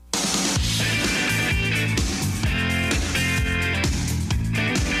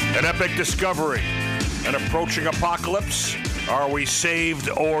An epic discovery. An approaching apocalypse. Are we saved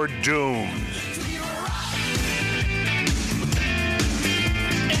or doomed?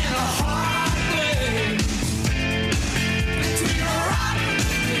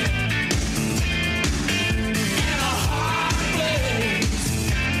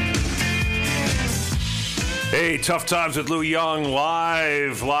 Hey, Tough Times with Lou Young,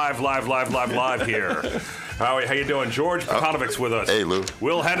 live here. How you doing? George Potanovic's with us. Hey, Lou.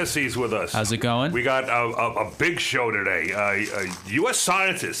 Will Hennessey's with us. How's it going? We got a big show today. U.S.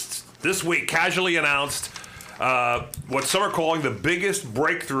 scientists this week casually announced what some are calling the biggest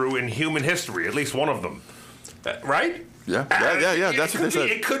breakthrough in human history, at least one of them. Right? Yeah. That's what they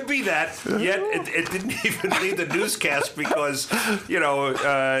said. It could be that, yet it didn't even need the newscast because,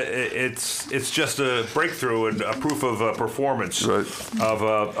 it's just a breakthrough and a proof of performance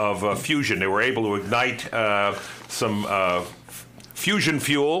of fusion. They were able to ignite some fusion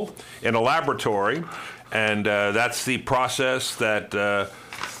fuel in a laboratory, and that's the process that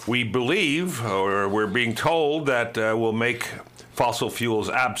we believe, or we're being told, that will make fossil fuels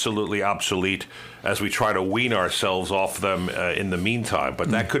absolutely obsolete as we try to wean ourselves off them in the meantime. But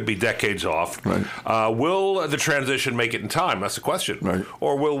that could be decades off. Right. Will the transition make it in time? That's the question. Right.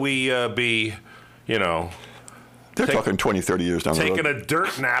 Or will we be, They're talking 20, 30 years down the road. taking a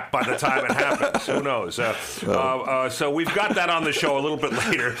dirt nap by the time it happens. Who knows? So we've got that on the show a little bit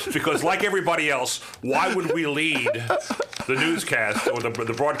later because, like everybody else, why would we lead the newscast or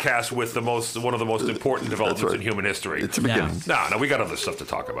the broadcast with one of the most important developments in human history? It's a beginning. No, we got other stuff to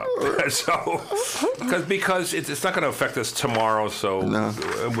talk about. So, because it's not going to affect us tomorrow. So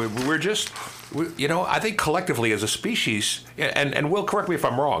we're just, I think collectively as a species, and Will, correct me if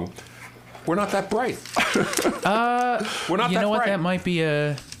I'm wrong, we're not that bright. We're not that bright. You know what? That might be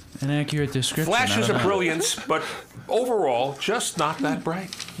an accurate description. Flashes of brilliance, but overall, just not that bright.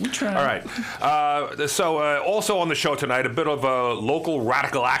 We try. All right. So also on the show tonight, a bit of local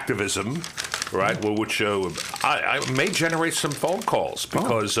radical activism, right? Which I may generate some phone calls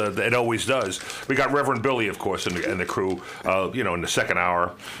because it always does. We got Reverend Billy, of course, and the crew, in the second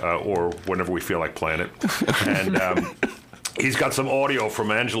hour or whenever we feel like playing it, and. He's got some audio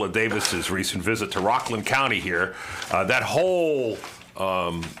from Angela Davis's recent visit to Rockland County here. That whole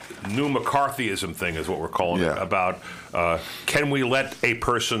new McCarthyism thing is what we're calling it, about can we let a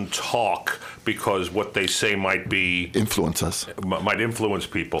person talk because what they say might influence us. Might influence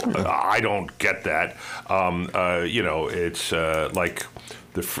people. I don't get that. It's like...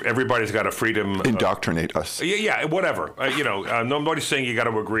 everybody's got a freedom. Indoctrinate us. Yeah, whatever. Nobody's saying you got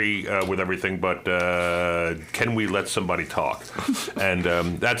to agree with everything, but can we let somebody talk? And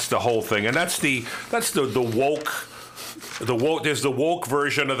that's the whole thing. And that's the woke. There's the woke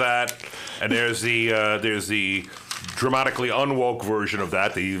version of that, and there's the dramatically unwoke version of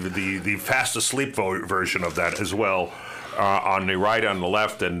that. The fast asleep version of that as well. On the right, on the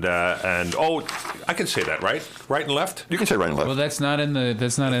left, and I can say that, right? Right and left. You can say right and left. Well, that's not in the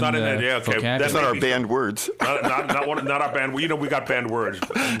vocabulary. That's not our banned words. not our banned. We got banned words.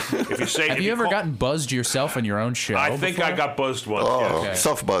 If you say, have you ever gotten buzzed yourself on your own show? I think before? I got buzzed once.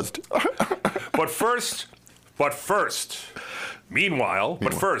 Self-buzzed. But first. Meanwhile,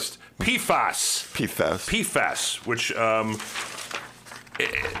 first, PFAS, which.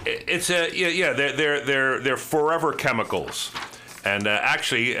 They're forever chemicals, and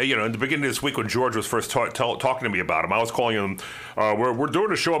actually, in the beginning of this week when George was first talking to me about them, I was calling them. We're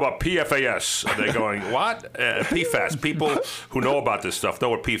doing a show about PFAS. And they're going, what? PFAS. People who know about this stuff know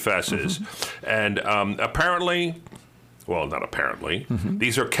what PFAS is, and apparently, well, not apparently,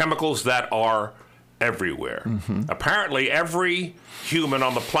 these are chemicals that are everywhere. Apparently, every human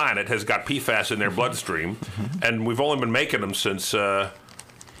on the planet has got PFAS in their bloodstream, and we've only been making them since.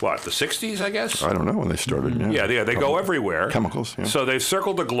 The 60s, I guess? I don't know when they started. Yeah, they go everywhere. Chemicals. Yeah. So they've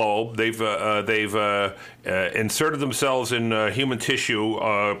circled the globe. They've inserted themselves in human tissue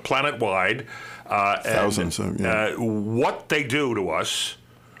planet-wide. Thousands. What they do to us,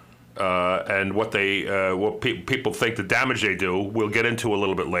 and what people think the damage they do, we'll get into a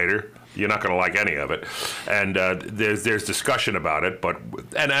little bit later. You're not going to like any of it, and there's discussion about it. But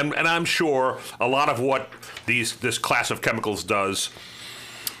I'm sure a lot of what this class of chemicals does.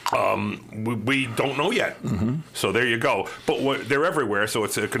 We don't know yet. So there you go. But they're everywhere, so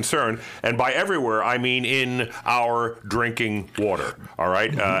it's a concern. And by everywhere, I mean in our drinking water, all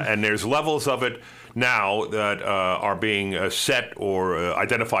right? And there's levels of it now that are being set or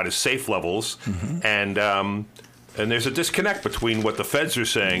identified as safe levels. And there's a disconnect between what the feds are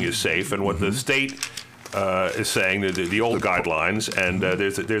saying is safe and what the state is saying, the old guidelines. And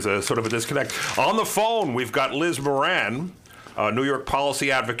there's a sort of a disconnect. On the phone, we've got Liz Moran, New York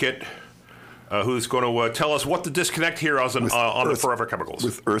policy advocate, who's going to tell us what the disconnect here is on the forever chemicals.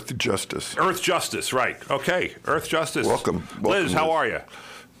 With Earth Justice. Earth Justice, right. Okay, Earth Justice. Welcome, Liz, how are you?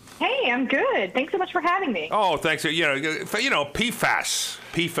 Hey, I'm good. Thanks so much for having me. Oh, thanks. PFAS.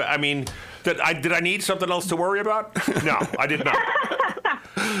 I mean, did I need something else to worry about? No, I did not.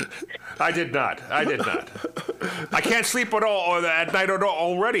 I did not. I can't sleep at night at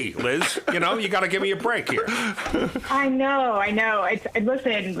all already, Liz. You got to give me a break here. I know.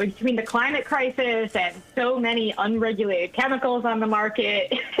 Listen, between the climate crisis and so many unregulated chemicals on the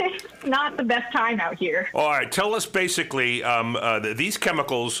market, it's not the best time out here. All right, tell us basically, these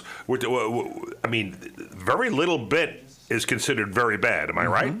chemicals, very little bit is considered very bad. Am I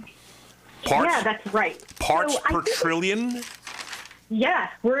right? Yeah, that's right. Parts per trillion? Yeah,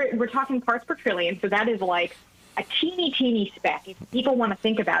 we're talking parts per trillion, so that is like a teeny speck. If people want to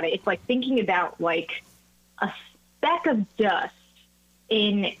think about it, it's like thinking about like a speck of dust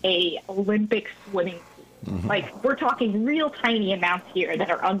in a Olympic swimming pool. Like we're talking real tiny amounts here that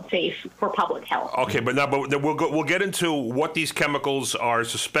are unsafe for public health. Okay, but we'll get into what these chemicals are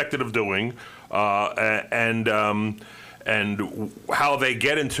suspected of doing, and how they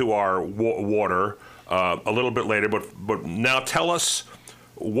get into our water. A little bit later, but now tell us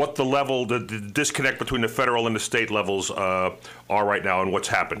what the disconnect between the federal and the state levels are right now, and what's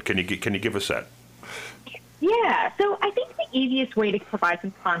happened. Can you give us that? Yeah, so I think the easiest way to provide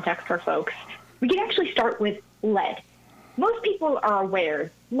some context for folks, we can actually start with lead. Most people are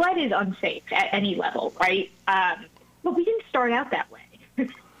aware lead is unsafe at any level, right? But we didn't start out that way.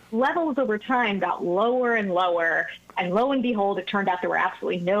 Levels over time got lower and lower, and lo and behold, it turned out there were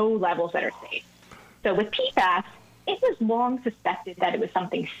absolutely no levels that are safe. So with PFAS, it was long suspected that it was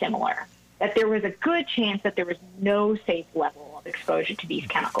something similar, that there was a good chance that there was no safe level of exposure to these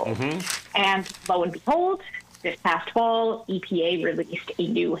chemicals. And lo and behold, this past fall, EPA released a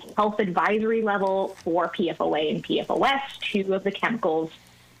new health advisory level for PFOA and PFOS, two of the chemicals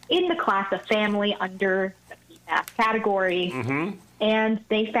in the class of family under the PFAS category. And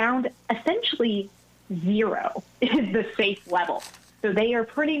they found essentially 0 is the safe level. So they are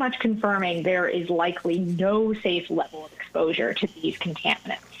pretty much confirming there is likely no safe level of exposure to these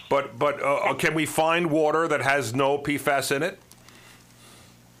contaminants. But can we find water that has no PFAS in it?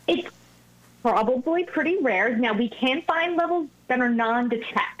 It's probably pretty rare. Now, we can find levels that are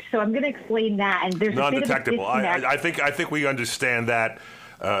non-detect, so I'm going to explain that. And there's non-detectable. I think we understand that,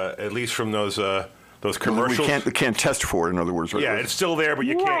 at least from those commercials. We can't test for it, in other words. Right? Yeah, it's still there, but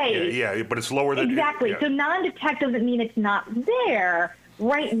you can't. Yeah, but it's lower than... Exactly. Yeah. So non-detect doesn't mean it's not there.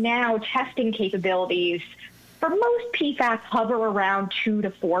 Right now, testing capabilities for most PFAS hover around 2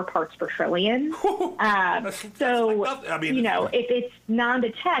 to 4 parts per trillion. If it's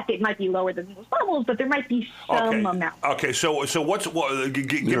non-detect, it might be lower than those levels, but there might be some amount. Okay, so what's give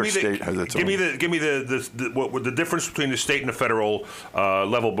me the difference between the state and the federal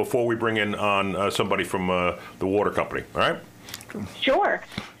level before we bring in on somebody from the water company. All right. Sure.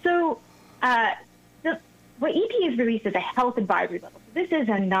 So what EPA has released is a health advisory level. So this is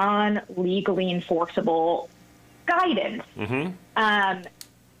a non-legally enforceable guidance.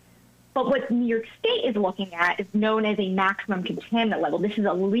 But what New York State is looking at is known as a maximum contaminant level. This is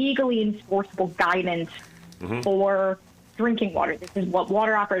a legally enforceable guidance for drinking water. This is what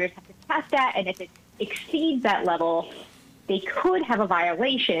water operators have to test at, and if it exceeds that level, they could have a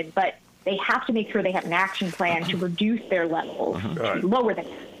violation, but they have to make sure they have an action plan to reduce their levels to lower them.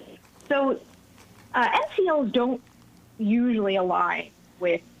 So MCLs don't usually align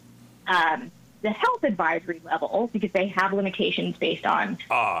with the health advisory level because they have limitations based on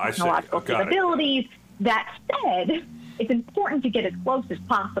technological capabilities. That said, it's important to get as close as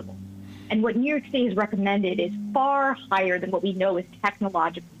possible. And what New York State has recommended is far higher than what we know is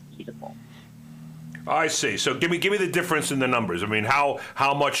technologically feasible. I see. So give me the difference in the numbers. I mean, how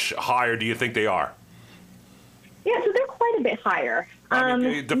much higher do you think they are? Yeah, so they're quite a bit higher.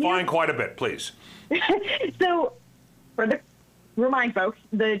 Define quite a bit, please. So remind folks,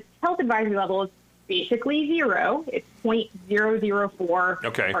 the health advisory level is basically 0. It's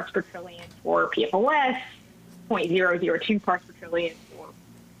 0.004 parts per trillion for PFOS, 0.002 parts per trillion for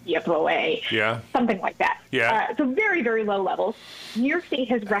PFOA, something like that. So very, very low levels. New York State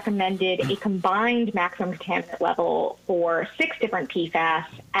has recommended a combined maximum contaminant level for 6 different PFAS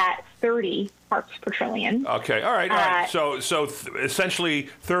at 30 parts per trillion. Okay, all right. So essentially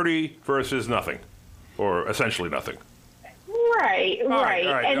 30 versus nothing, or essentially nothing. Right.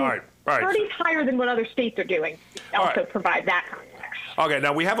 30 is higher than what other states are doing. Also provide that context. Okay,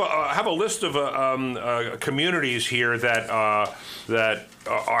 now we have a list of communities here that are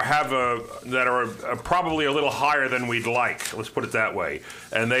probably a little higher than we'd like. Let's put it that way.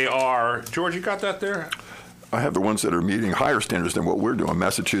 And they are, George, you got that there? I have the ones that are meeting higher standards than what we're doing.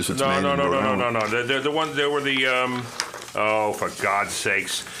 Massachusetts, Maine, No. They're the ones. They were the. Oh, for God's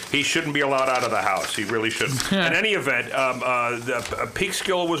sakes! He shouldn't be allowed out of the house. He really shouldn't. In any event,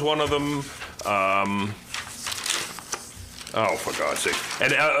 Peekskill was one of them. Oh, for God's sake!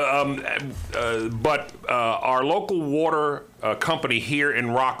 And but our local water company here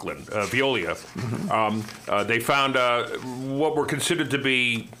in Rockland, Violia, they found what were considered to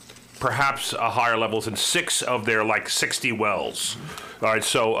be perhaps higher levels in 6 of their 60 wells. All right,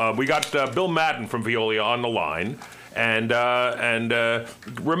 so we got Bill Madden from Violia on the line, and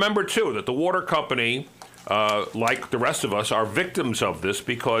remember too that the water company, like the rest of us, are victims of this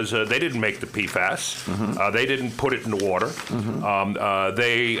because they didn't make the PFAS. They didn't put it in the water.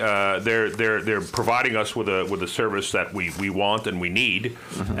 They're providing us with a service that we want and we need,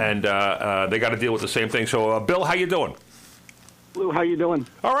 and they got to deal with the same thing. So, Bill, how you doing? Lou, how you doing?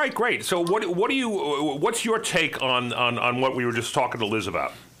 All right, great. So, what's your take on what we were just talking to Liz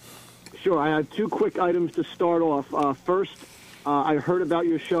about? Sure. I have 2 quick items to start off. First, I heard about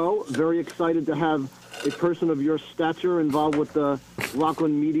your show. Very excited to have a person of your stature involved with the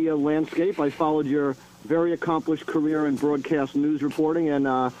Rockland media landscape. I followed your very accomplished career in broadcast news reporting,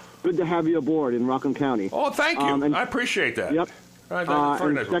 and good to have you aboard in Rockland County. Oh, thank you. I appreciate that. Yep.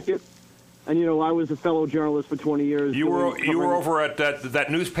 Very nice. Second, and I was a fellow journalist for 20 years. You were over at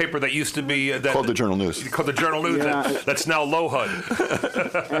that newspaper that used to be called the Journal News. Called the Journal News. Yeah, that's now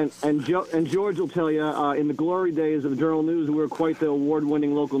LoHUD. and George will tell you, in the glory days of the Journal News, we were quite the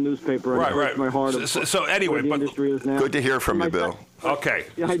award-winning local newspaper. Right. My heart. So anyway, the industry is now. Good to hear from you, Bill. Okay.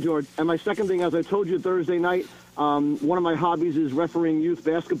 Yeah, hi George. And my second thing, as I told you Thursday night, one of my hobbies is refereeing youth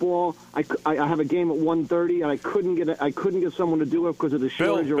basketball. I have a game at 1:30, and I couldn't get someone to do it because of the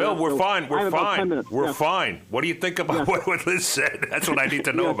shortage. Bill, we're fine. We're fine. 10 minutes. We're yes. fine. What do you think about what Liz said? That's what I need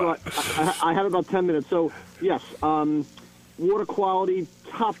to know about. So I have about 10 minutes. So yes, water quality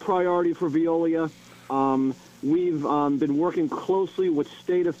top priority for Violia. We've been working closely with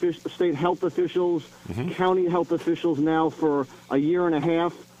state health officials, county health officials now for a year and a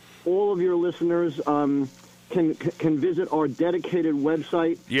half. All of your listeners can visit our dedicated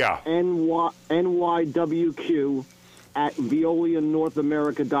website, NYWQ at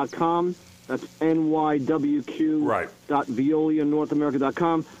VioliaNorthAmerica.com. That's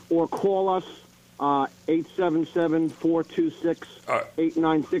NYWQ.VioliaNorthAmerica.com, or call us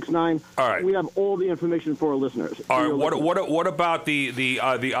 877-426-8969. All right. We have all the information for our listeners. All right. What about the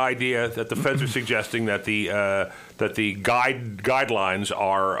idea that the feds are suggesting that the guidelines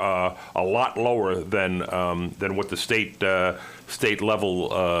are a lot lower than what the state level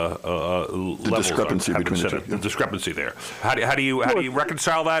the discrepancy between the discrepancy there. How do you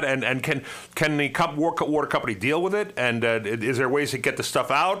reconcile that? And can the water company deal with it? And is there ways to get the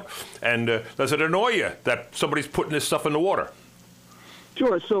stuff out? And does it annoy you that somebody's putting this stuff in the water?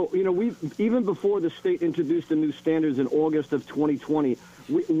 Sure. So, we even before the state introduced the new standards in August of 2020,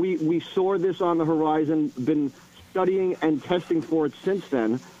 we saw this on the horizon, been studying and testing for it since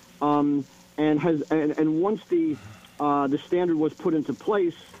then, and once the standard was put into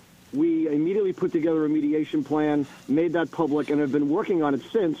place, we immediately put together a remediation plan, made that public, and have been working on it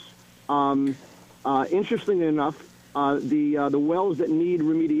since. Interestingly enough, the wells that need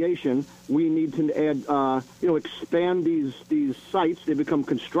remediation, we need to add, expand these sites. They become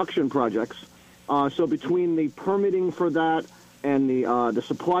construction projects. So between the permitting for that and the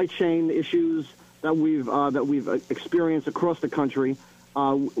supply chain issues that we've experienced across the country,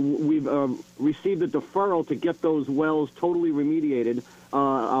 we've received a deferral to get those wells totally remediated.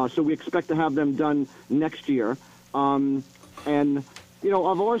 So we expect to have them done next year. Of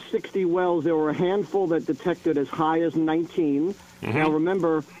our 60 wells, there were a handful that detected as high as 19. Now,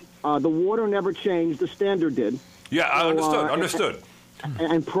 remember, the water never changed. The standard did. Yeah, understood.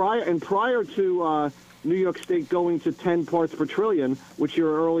 And prior to New York State going to 10 parts per trillion, which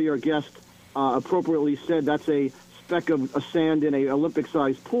your earlier guest appropriately said that's a speck of sand in an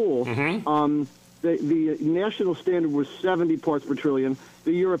Olympic-sized pool, the national standard was 70 parts per trillion.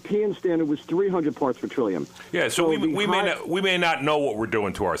 The European standard was 300 parts per trillion. Yeah, so we may not know what we're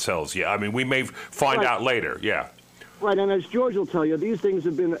doing to ourselves yet. I mean, we may find out later. Yeah. Right, and as George will tell you, these things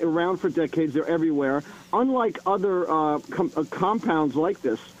have been around for decades. They're everywhere. Unlike other compounds like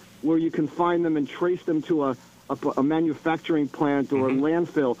this, where you can find them and trace them to a manufacturing plant or a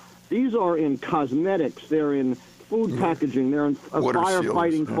landfill, these are in cosmetics. They're in food packaging. They're in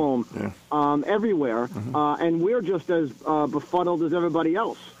firefighting foam everywhere, and we're just as befuddled as everybody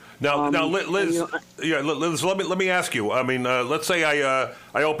else. Now, Liz, Liz, let me ask you. I mean, let's say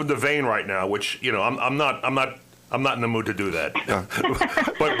I opened a vein right now, which I'm not in the mood to do that.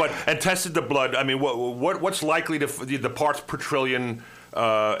 but and tested the blood. I mean, what's likely to the parts per trillion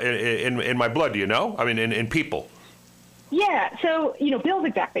in my blood? Do you know? I mean, in people. Yeah, so, Bill's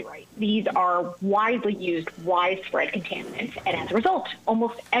exactly right. These are widely used, widespread contaminants, and as a result,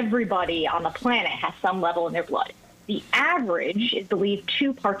 almost everybody on the planet has some level in their blood. The average is believed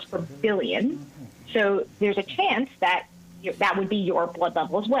 2 parts per billion, so there's a chance that that would be your blood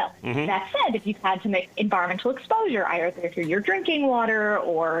level as well. Mm-hmm. That said, if you've had some environmental exposure, either through your drinking water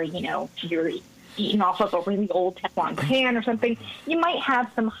or, you're eating off of a really old Teflon pan or something, you might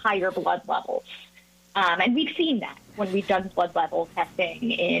have some higher blood levels. And we've seen that when we've done blood level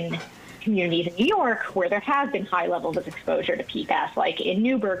testing in communities in New York where there have been high levels of exposure to PFAS, like in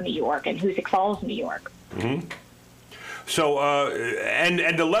Newburgh, New York, and Hoosick Falls, New York. Mm-hmm. So,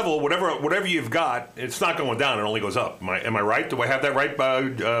 and the level, whatever you've got, it's not going down; it only goes up. Am I right? Do I have that right,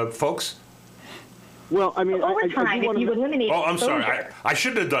 folks? Well, I mean, over time, if you eliminate exposure. I'm sorry. I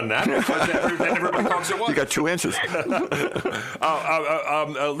shouldn't have done that. Then everybody talks at once. You got 2 answers.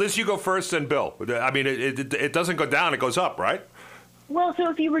 Liz, you go first, and Bill. I mean, it doesn't go down; it goes up, right? Well, so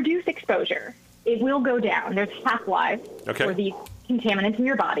if you reduce exposure, it will go down. There's half-life for these contaminants in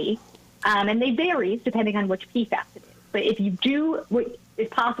your body, and they vary depending on which PFAS it is. But if you do what is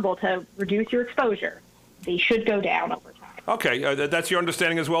possible to reduce your exposure, they should go down over time. Okay, that's your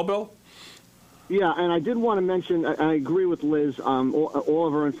understanding as well, Bill? Yeah, and I did want to mention, I agree with Liz, all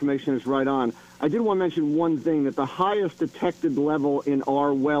of her information is right on. I did want to mention one thing, that the highest detected level in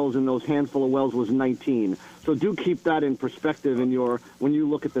our wells, in those handful of wells, was 19. So do keep that in perspective when you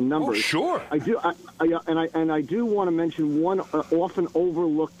look at the numbers. Oh, sure. I do, and I do want to mention one often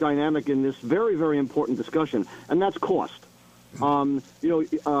overlooked dynamic in this very, very important discussion, and that's cost. In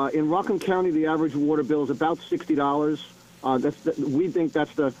Rockland County, the average water bill is about $60. We think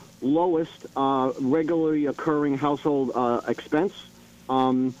that's the lowest regularly occurring household expense.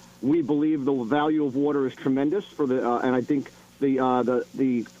 We believe the value of water is tremendous and I think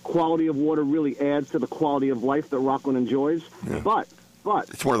the quality of water really adds to the quality of life that Rockland enjoys. Yeah. But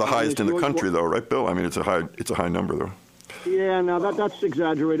it's one of the highest in the country, though, right, Bill? I mean, it's a high number, though. Yeah, now that's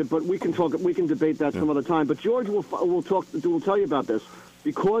exaggerated, but we can debate that some other time. But George will tell you about this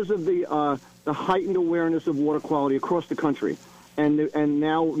because of the heightened awareness of water quality across the country, and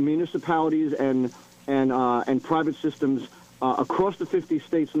now municipalities and private systems across the 50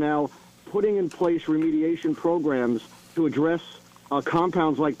 states now putting in place remediation programs to address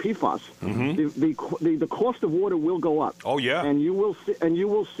compounds like PFAS. Mm-hmm. The cost of water will go up. Oh yeah, and you will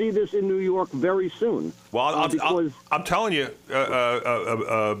see this in New York very soon. Well, I'm telling you,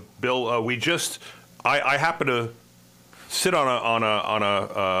 Bill, I happen to sit on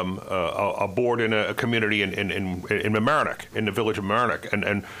a board in a community in Mamaroneck, in the village of Mamaroneck,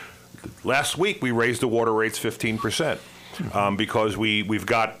 and last week we raised the water rates 15% because we've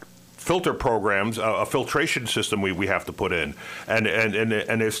got filter programs, a filtration system we have to put in, and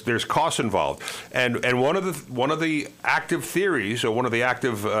there's costs involved, and one of the active theories, or one of the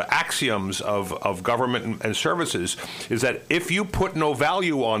active axioms of government and services is that if you put no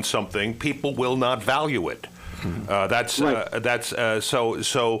value on something, people will not value it.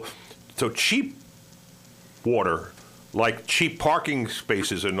 So cheap water, like cheap parking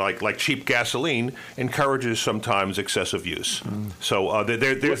spaces and like cheap gasoline, encourages sometimes excessive use. So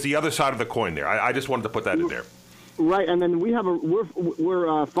there's the other side of the coin there. I just wanted to put that in there. Right, and then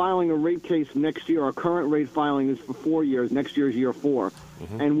we're filing a rate case next year. Our current rate filing is for 4 years. Next year is year 4,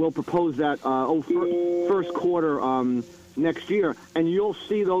 and we'll propose that first quarter next year. And you'll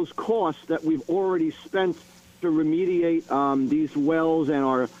see those costs that we've already spent to remediate these wells and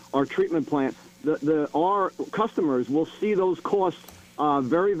our treatment plant. Our customers will see those costs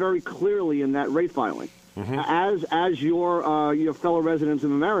very, very clearly in that rate filing, as your fellow residents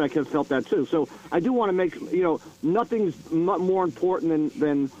of Mamaroneck have felt that too. So I do want to make nothing's more important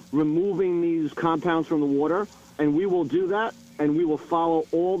than removing these compounds from the water, and we will do that, and we will follow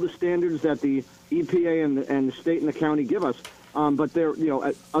all the standards that the EPA and the state and the county give us. But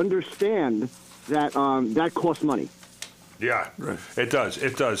understand that that costs money. Yeah, Right. it does.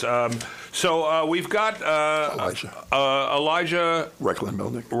 It does. So we've got Elijah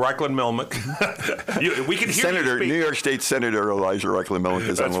Reichlin-Melnick. We can hear Senator, you speak. New York State Senator Elijah Reichlin-Melnick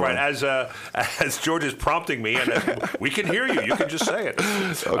is on That's the right. line. As George is prompting me, and we can hear you. You can just say it.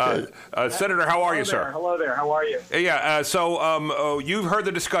 Okay. Senator, how are you, sir? Hello there. How are you? Yeah. So you've heard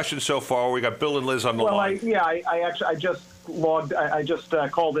the discussion so far. We got Bill and Liz on the line. I just logged. I just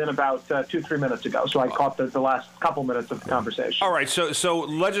called in about 2-3 minutes ago, so I caught the last couple minutes of the conversation. All right. So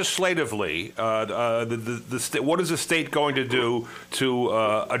legislatively, what is the state going to do to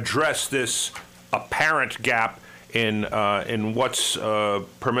address this apparent gap in what's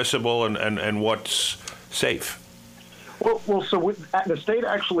permissible and what's safe? Well, so the state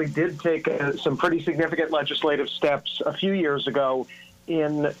actually did take some pretty significant legislative steps a few years ago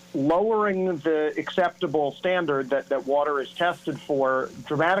in lowering the acceptable standard that water is tested for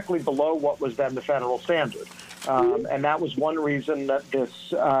dramatically below what was then the federal standard. And that was one reason that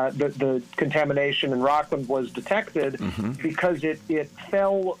the contamination in Rockland was detected, because it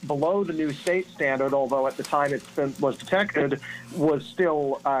fell below the new state standard, although at the time it was detected, was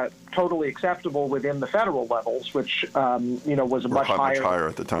still totally acceptable within the federal levels, which was a much higher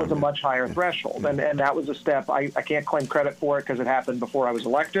at the time. Was a much higher threshold, and that was a step. I can't claim credit for it because it happened before I was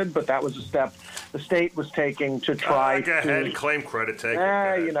elected, but that was a step the state was taking to try. Go ahead and claim credit. Take it.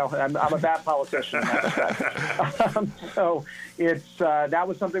 I'm a bad politician. So it's that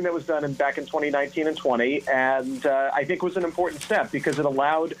was something that was done back in 2019 and 20, and I think was an important step because it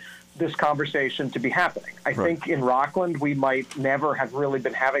allowed this conversation to be happening. I think in Rockland we might never have really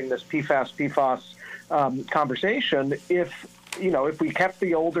been having this PFAS conversation if we kept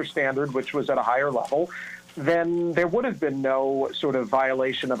the older standard, which was at a higher level. Then there would have been no sort of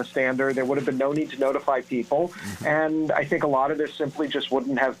violation of a standard. There would have been no need to notify people. And I think a lot of this simply just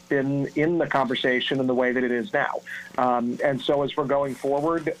wouldn't have been in the conversation in the way that it is now. And so as we're going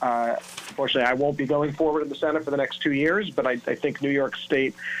forward, unfortunately, I won't be going forward in the Senate for the next 2 years, but I think New York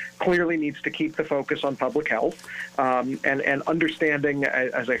State clearly needs to keep the focus on public health and understanding,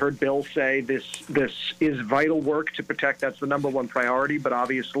 as I heard Bill say, this is vital work to protect. That's the number one priority, but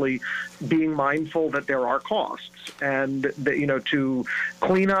obviously being mindful that there are costs and that, to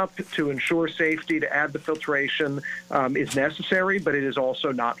clean up, to ensure safety, to add the filtration is necessary, but it is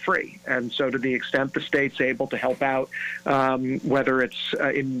also not free. And so to the extent the state's able to help out, whether it's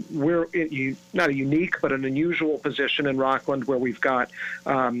we're not a unique but an unusual position in Rockland where we've got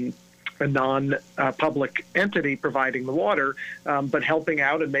a non-public entity providing the water, but helping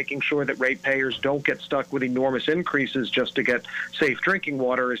out and making sure that ratepayers don't get stuck with enormous increases just to get safe drinking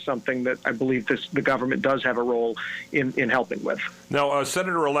water is something that I believe the government does have a role in helping with. Now,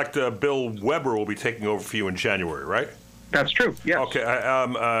 Senator-elect Bill Weber will be taking over for you in January, right? That's true, yes. Okay,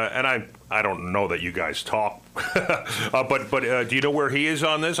 and I don't know that you guys talk, but do you know where he is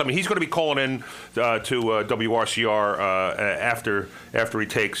on this? I mean, he's going to be calling in to WRCR after he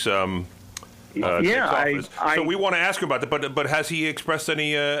takes office. So we want to ask him about that. But has he expressed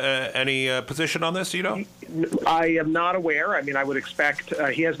any position on this? I am not aware. I mean, I would expect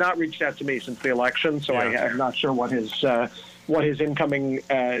he has not reached out to me since the election, so I'm not sure what his incoming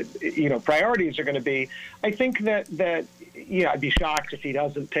priorities are going to be. I think that I'd be shocked if he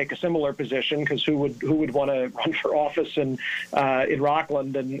doesn't take a similar position, because who would want to run for office in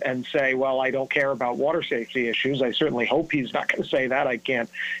Rockland and say, well, I don't care about water safety issues. I certainly hope he's not going to say that. I can't,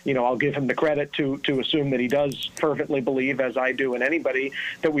 I'll give him the credit to assume that he does fervently believe, as I do and anybody,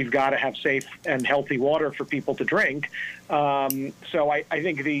 that we've got to have safe and healthy water for people to drink. So I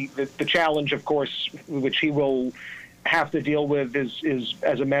think the challenge, of course, which he will have to deal with is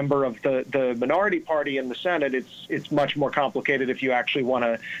as a member of the minority party in the Senate, it's much more complicated if you actually want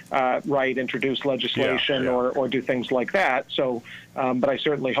to introduce legislation or do things like that. So, but I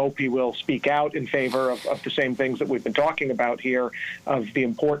certainly hope he will speak out in favor of the same things that we've been talking about here, of the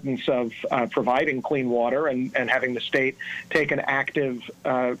importance of providing clean water and having the state take an active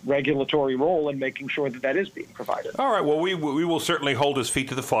regulatory role in making sure that is being provided. All right. Well, we will certainly hold his feet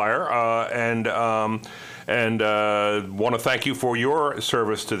to the fire and want to thank you for your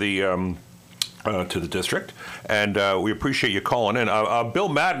service to the district, and we appreciate you calling in. Bill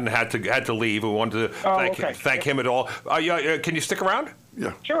Madden had to leave. We wanted to thank him at all. Can you stick around?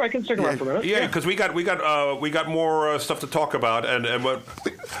 Yeah. Sure, I can stick around for a minute. Yeah, because we got more stuff to talk about, and what.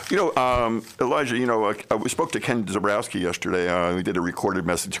 Elijah, we spoke to Ken Zebrowski yesterday. We did a recorded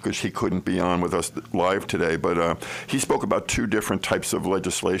message because he couldn't be on with us live today, but he spoke about two different types of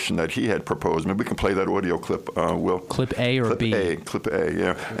legislation that he had proposed. Maybe we can play that audio clip. Will clip A or B? Clip A,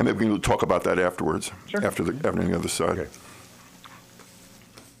 yeah, and maybe we can talk about that afterwards. Sure. After the other side. Okay.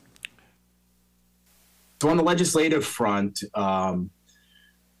 So on the legislative front,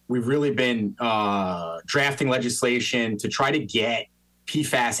 we've really been drafting legislation to try to get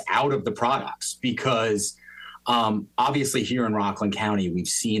PFAS out of the products because obviously here in Rockland County, we've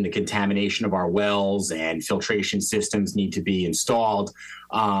seen the contamination of our wells and filtration systems need to be installed.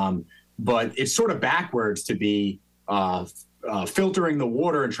 But it's sort of backwards to be filtering the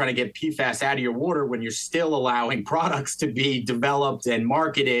water and trying to get PFAS out of your water when you're still allowing products to be developed and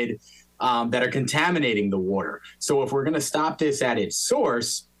marketed that are contaminating the water. So if we're going to stop this at its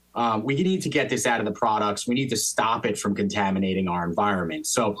source, we need to get this out of the products. We need to stop it from contaminating our environment.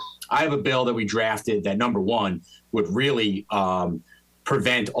 So I have a bill that we drafted that, number one, would really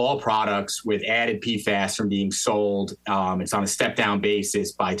prevent all products with added PFAS from being sold. It's on a step-down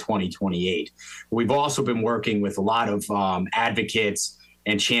basis by 2028. We've also been working with a lot of advocates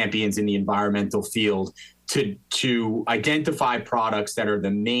and champions in the environmental field to identify products that are the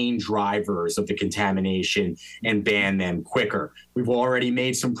main drivers of the contamination and ban them quicker. We've already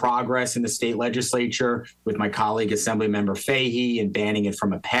made some progress in the state legislature with my colleague Assemblymember Fahey in banning it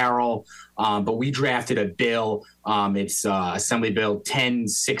from apparel. But we drafted a bill, it's Assembly Bill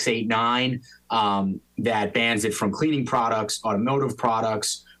 10689, that bans it from cleaning products, automotive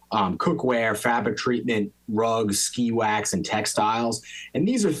products, cookware, fabric treatment, rugs, ski wax, and textiles. And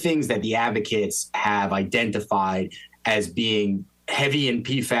these are things that the advocates have identified as being heavy in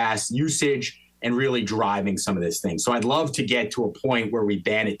PFAS usage and really driving some of this thing. So I'd love to get to a point where we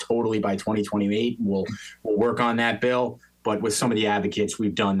ban it totally by 2028. We'll work on that bill. But with some of the advocates,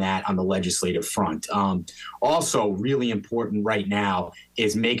 we've done that on the legislative front. Also, really important right now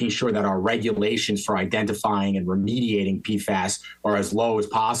is making sure that our regulations for identifying and remediating PFAS are as low as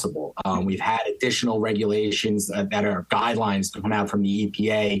possible. We've had additional regulations that are guidelines to come out from the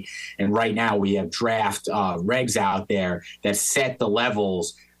EPA. And right now we have draft regs out there that set the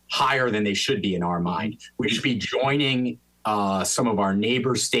levels higher than they should be in our mind. We should be joining some of our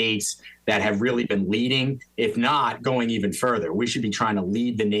neighbor states that have really been leading, if not going even further. We should be trying to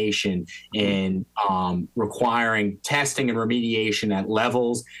lead the nation in requiring testing and remediation at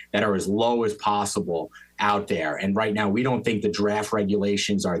levels that are as low as possible out there. And right now, we don't think the draft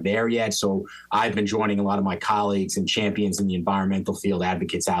regulations are there yet. So I've been joining a lot of my colleagues and champions in the environmental field,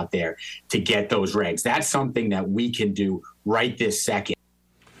 advocates out there, to get those regs. That's something that we can do right this second.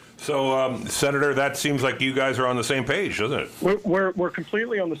 So, Senator, that seems like you guys are on the same page, doesn't it? We're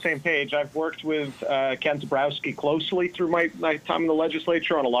completely on the same page. I've worked with Ken Zebrowski closely through my time in the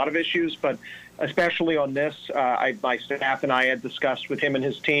legislature on a lot of issues, but especially on this. My staff and I had discussed with him and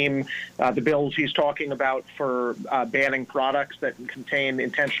his team the bills he's talking about for banning products that contain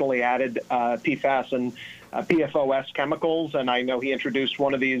intentionally added PFAS and PFAS chemicals, and I know he introduced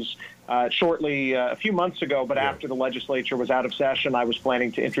one of these shortly a few months ago, but after the legislature was out of session, I was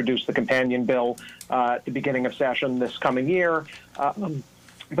planning to introduce the companion bill at the beginning of session this coming year.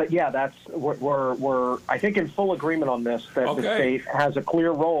 But yeah, we're I think in full agreement on this, that the state has a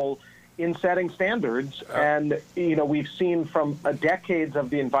clear role in setting standards, and we've seen from decades of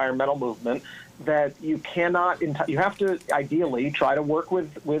the environmental movement that you cannot, you have to ideally try to work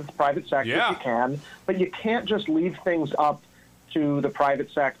with private sector if you can, but you can't just leave things up to the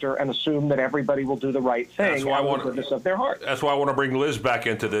private sector and assume that everybody will do the right thing. That's why I want goodness of their heart. That's why I want to bring Liz back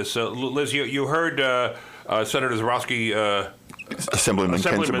into this. Liz, you heard Senator Zebrowski, Assemblyman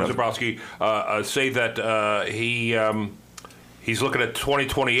Ken Zebrowski, say that he's looking at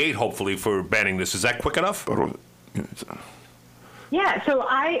 2028, hopefully, for banning this. Is that quick enough? Yeah. So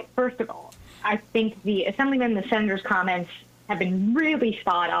first of all, I think the Assemblyman and the Senator's comments have been really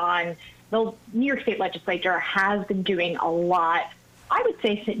spot on. The New York State Legislature has been doing a lot, I would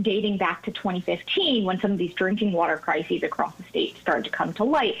say, dating back to 2015 when some of these drinking water crises across the state started to come to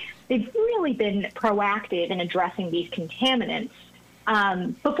light. They've really been proactive in addressing these contaminants.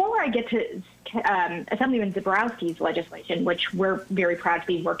 Before I get to Assemblyman Zebrowski's legislation, which we're very proud to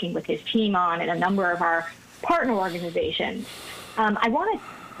be working with his team on and a number of our partner organizations, I want to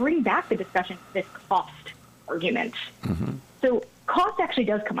bring back the discussion to this cost argument. Mm-hmm. So cost actually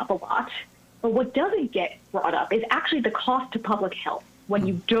does come up a lot, but what doesn't get brought up is actually the cost to public health when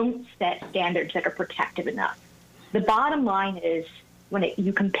you don't set standards that are protective enough. The bottom line is when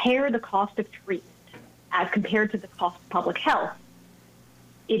you compare the cost of treatment as compared to the cost of public health,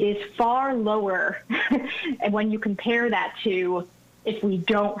 it is far lower. And when you compare that to if we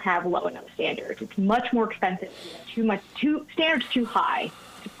don't have low enough standards, it's much more expensive, standards too high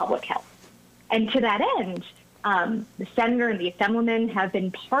to public health. And to that end, the Senator and the Assemblyman have been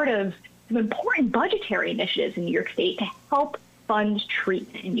part of some important budgetary initiatives in New York State to help fund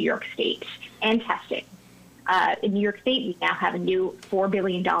treatment in New York State and testing. In New York State, we now have a new $4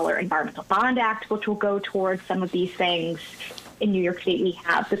 billion Environmental Bond Act, which will go towards some of these things. In New York State, we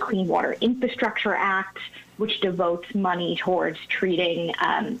have the Clean Water Infrastructure Act, which devotes money towards treating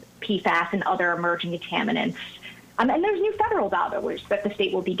PFAS and other emerging contaminants. And there's new federal dollars that the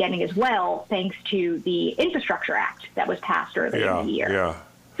state will be getting as well, thanks to the Infrastructure Act that was passed earlier in the year. Yeah.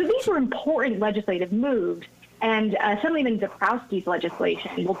 So these were important legislative moves, and Assemblyman Zebrowski's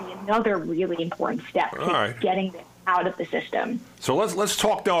legislation will be another really important step to getting this out of the system. So let's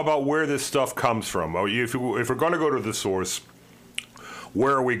talk now about where this stuff comes from. If we're going to go to the source,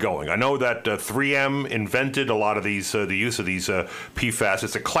 where are we going? I know that 3M invented a lot of these, the use of these PFAS.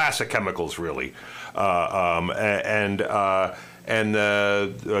 It's a class of chemicals, really, and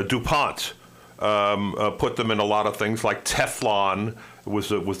DuPont put them in a lot of things, like teflon was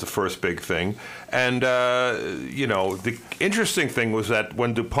the first big thing. And the interesting thing was that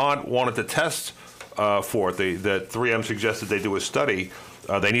when DuPont wanted to test for it, that 3M suggested they do a study.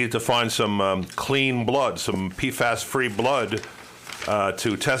 They needed to find some clean blood, some PFAS-free blood,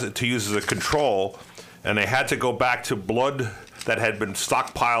 to test it, to use as a control, and they had to go back to blood that had been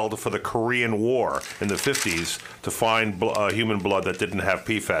stockpiled for the Korean War in the 50s to find human blood that didn't have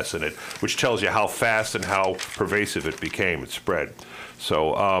PFAS in it, which tells you how fast and how pervasive it became. It spread.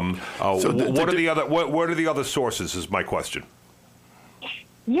 So, what are the other sources? Is my question.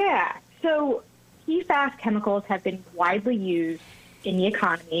 Yeah. So, PFAS chemicals have been widely used in the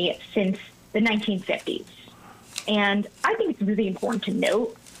economy since the 1950s. And I think it's really important to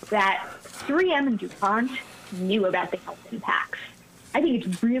note that 3M and DuPont knew about the health impacts. I think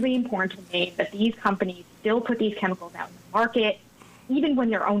it's really important to name that these companies still put these chemicals out in the market, even when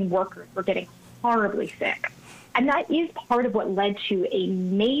their own workers were getting horribly sick. And that is part of what led to a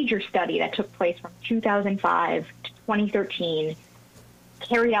major study that took place from 2005 to 2013,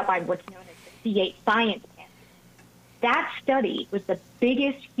 carried out by what's known as the C8 Science Panel. That study was the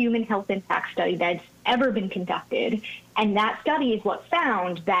biggest human health impact study that's ever been conducted, and that study is what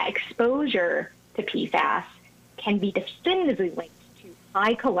found that exposure to PFAS can be definitively linked to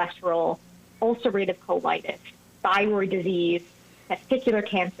high cholesterol, ulcerative colitis, thyroid disease, testicular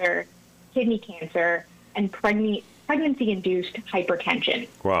cancer, kidney cancer, and pregnancy-induced hypertension.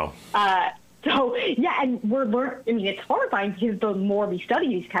 Wow. So, yeah, and it's horrifying because the more we study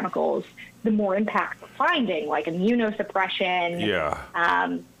these chemicals, the more impacts we're finding, like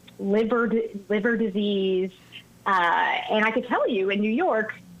immunosuppression, liver disease. And I could tell you, in New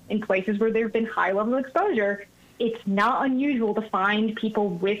York, in places where there have been high level of exposure, it's not unusual to find people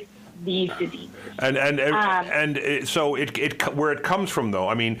with these diseases. So where it comes from, though,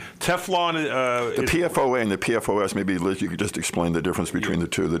 I mean, Teflon. The PFOA and the PFOS. Maybe Liz, you could just explain the difference between the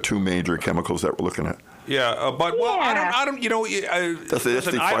two major chemicals that we're looking at. Yeah, but well, I don't. That's the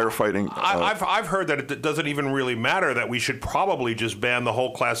firefighting. I've heard that it doesn't even really matter, that we should probably just ban the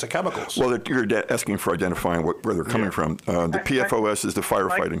whole class of chemicals. Well, you're asking for identifying where they're coming from. The PFOS is the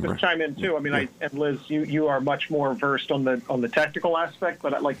firefighting. I can chime in too. I mean, and Liz, you are much more versed on the technical aspect,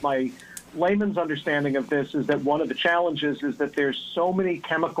 but like my layman's understanding of this is that one of the challenges is that there's so many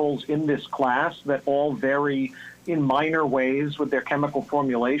chemicals in this class that all vary in minor ways with their chemical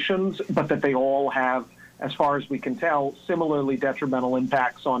formulations, but that they all have, as far as we can tell, similarly detrimental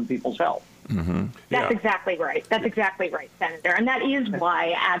impacts on people's health. Mm-hmm. That's exactly right. That's exactly right, Senator. And that is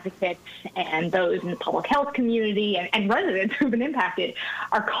why advocates and those in the public health community and residents who've been impacted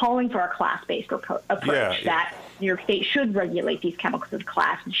are calling for a class-based approach, that New York State should regulate these chemicals as a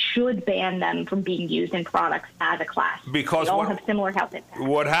class and should ban them from being used in products as a class. Because they all have similar health impacts.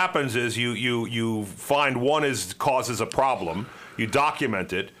 What happens is you find one causes a problem, you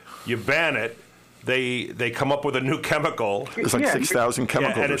document it, you ban it, they come up with a new chemical. It's like 6,000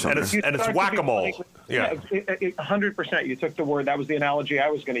 chemicals or something. And it's whack-a-mole. 100%. You took the word. That was the analogy I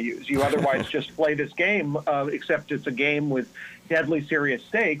was going to use. You otherwise just play this game, except it's a game with deadly serious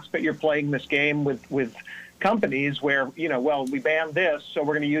stakes, but you're playing this game with companies where, we banned this, so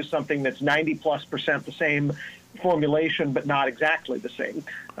we're going to use something that's 90+% the same formulation, but not exactly the same.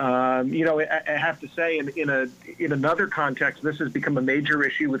 I have to say, in another context, this has become a major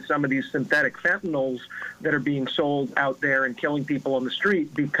issue with some of these synthetic fentanyls that are being sold out there and killing people on the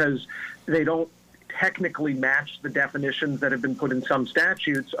street because they don't technically match the definitions that have been put in some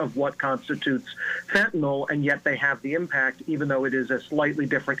statutes of what constitutes fentanyl, and yet they have the impact, even though it is a slightly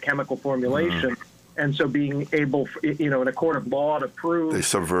different chemical formulation. Mm-hmm. And so being able, in a court of law to prove... They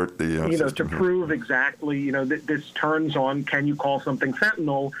subvert the system. To prove exactly, this turns on, can you call something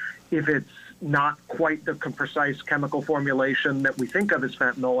fentanyl if it's not quite the precise chemical formulation that we think of as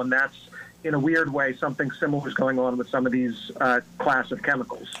fentanyl? And that's, in a weird way, something similar is going on with some of these class of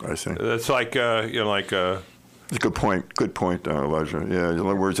chemicals. I see. It's like, It's a good point. Good point, Elijah. Yeah, in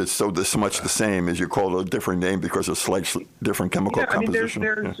other words, it's so much the same as you call it a different name because of slightly different chemical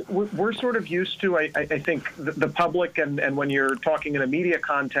composition. We're sort of used to, I think, the public, and when you're talking in a media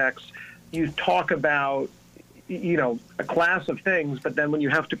context, you talk about, a class of things, but then when you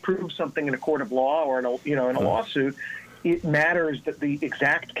have to prove something in a court of law or in a lawsuit, it matters that the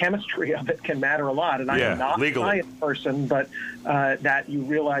exact chemistry of it can matter a lot. And I'm not a science person, but that you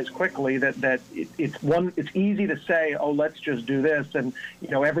realize quickly that it's easy to say, oh, let's just do this. And,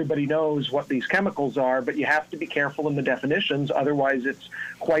 everybody knows what these chemicals are, but you have to be careful in the definitions. Otherwise, it's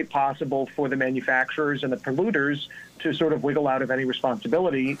quite possible for the manufacturers and the polluters to sort of wiggle out of any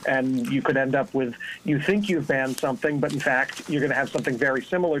responsibility, and you could end up with, you think you've banned something, but in fact you're going to have something very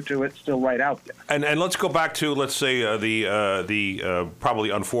similar to it still right out there. And let's go back to, let's say, the probably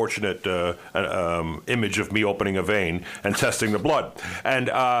unfortunate image of me opening a vein and testing the blood.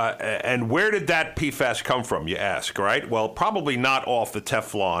 And where did that PFAS come from, you ask, right? Well, probably not off the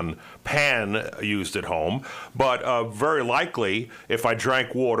Teflon pan used at home, but very likely if I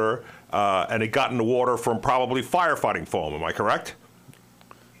drank water and it got in the water from probably firefighting foam. Am I correct?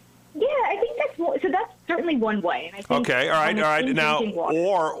 Yeah, I think that's certainly one way. And I think okay, all right. Now,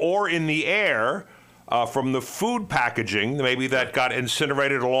 or in the air from the food packaging, maybe that got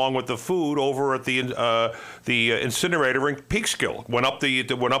incinerated along with the food over at the incinerator in Peekskill. Went up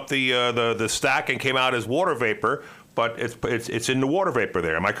the stack and came out as water vapor, but it's in the water vapor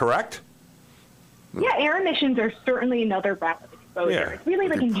there. Am I correct? Yeah, air emissions are certainly another route of exposure. Yeah. It's really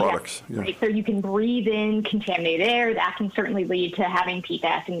like injection, right? So you can breathe in contaminated air. That can certainly lead to having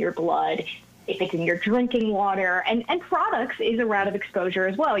PFAS in your blood. If it's in your drinking water, and products is a route of exposure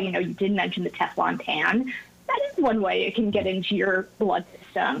as well. You did mention the Teflon pan. That is one way it can get into your blood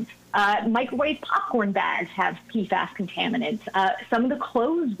system. Microwave popcorn bags have PFAS contaminants. Some of the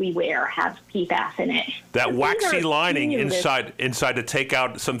clothes we wear have PFAS in it. That waxy lining inside to take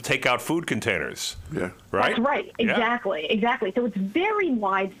out some takeout food containers. Yeah, right. That's right. Exactly. Yeah. Exactly. So it's very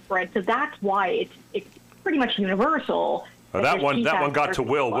widespread. So that's why it's pretty much universal. That one got to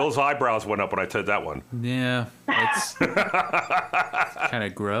Will. Will's eyebrows went up when I said that one. Yeah, it's kind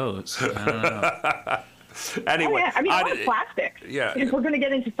of gross. I don't know. Anyway, a lot of plastics. Yeah. If we're going to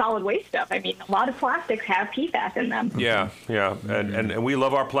get into solid waste stuff, a lot of plastics have PFAS in them. Yeah, and we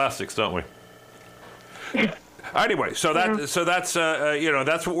love our plastics, don't we? Anyway, so that's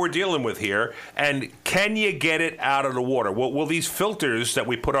that's what we're dealing with here. And can you get it out of the water? Will these filters that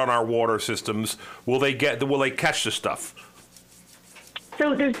we put on our water systems will they catch the stuff?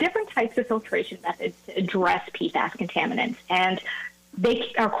 So there's different types of filtration methods to address PFAS contaminants, and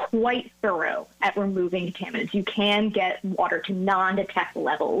they are quite thorough at removing contaminants. You can get water to non-detect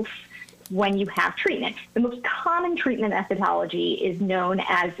levels when you have treatment. The most common treatment methodology is known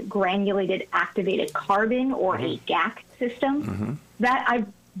as granulated activated carbon, or a GAC system. That I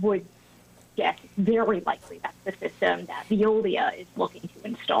would guess very likely that's the system that Violia is looking to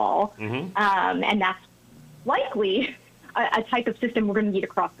install. And that's likely a type of system we're going to need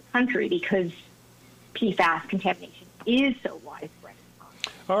across the country because PFAS contamination is so widespread.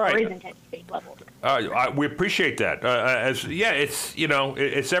 All right. There isn't any state level. We appreciate that.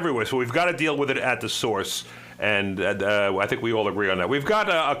 It's everywhere. So we've got to deal with it at the source, and I think we all agree on that. We've got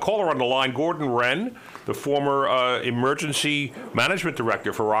a caller on the line, Gordon Wren, the former emergency management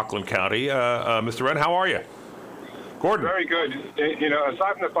director for Rockland County. Mr. Wren, how are you? Gordon. Very good.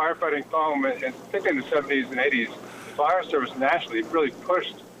 Aside from the firefighting foam, and I think in the 70s and 80s, the fire service nationally really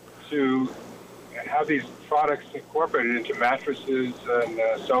pushed to have these products incorporated into mattresses and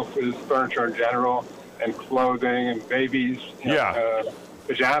sofas, furniture in general, and clothing and babies,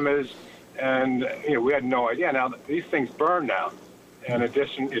 pajamas, and we had no idea. Now these things burn now. In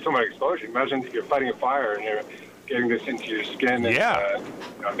addition, you're talking about exposure. Imagine if you're fighting a fire and you're getting this into your skin. And,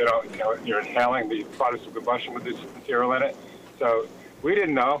 you're inhaling the products of combustion with this material in it. So we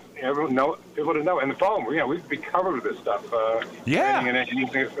didn't know. People didn't know. And the foam, we'd be covered with this stuff. And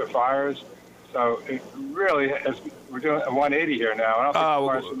using it for fires. So it really, we're doing a 180 here now.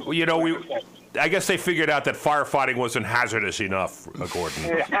 I guess they figured out that firefighting wasn't hazardous enough, Gordon.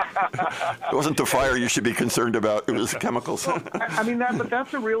 It wasn't the fire you should be concerned about. It was the chemicals. But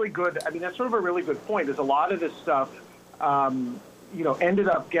that's a really good. That's sort of a really good point. Is a lot of this stuff, ended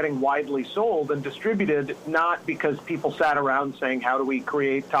up getting widely sold and distributed, not because people sat around saying, how do we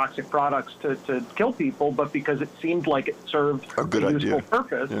create toxic products to kill people, but because it seemed like it served a useful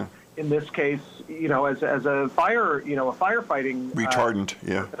purpose. Yeah. In this case, as a fire, a firefighting retardant,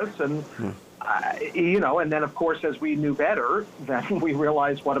 and then, of course, as we knew better, then we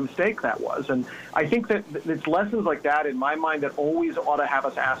realized what a mistake that was. And I think that it's lessons like that, in my mind, that always ought to have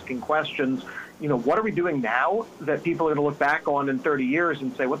us asking questions. What are we doing now that people are going to look back on in 30 years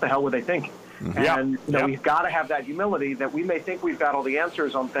and say, what the hell were they thinking? And we've got to have that humility that we may think we've got all the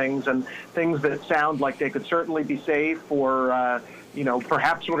answers on things, and things that sound like they could certainly be safe, or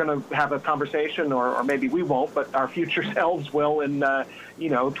perhaps we're going to have a conversation, or maybe we won't, but our future selves will in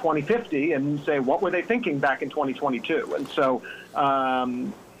 2050, and say, what were they thinking back in 2022? And so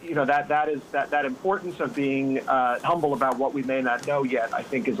that importance of being humble about what we may not know yet, I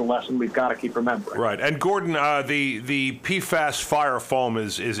think, is a lesson we've got to keep remembering. Right. And Gordon, the PFAS fire foam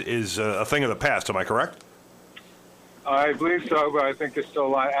is a thing of the past. Am I correct? I believe so, but I think there's still a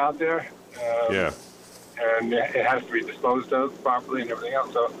lot out there. And it has to be disposed of properly and everything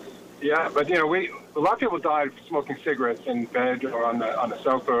else. So, yeah, but a lot of people died smoking cigarettes in bed or on the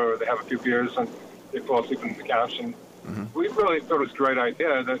sofa, or they have a few beers and they fall asleep on the couch. And we really thought it was a great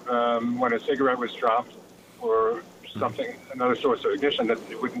idea that when a cigarette was dropped or something, another source of ignition, that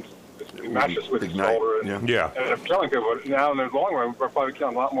it wouldn't, the mattress would smolder. And end up killing people. Now, in the long run, we're probably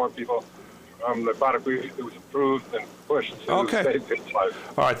killing a lot more people. The product it was approved and pushed to save people's lives.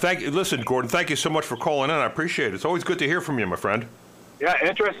 All right, listen, Gordon, thank you so much for calling in. I appreciate it. It's always good to hear from you, my friend. Yeah,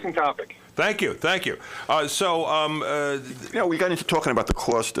 interesting topic. Thank you. We got into talking about the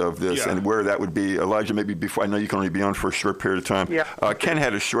cost of this and where that would be. Elijah, maybe before, I know you can only be on for a short period of time. Yeah. Ken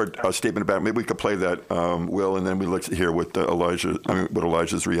had a short statement about it. Maybe we could play that, Will, and then let's hear what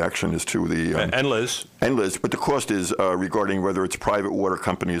Elijah's reaction is to the and Liz. But the cost is regarding whether it's private water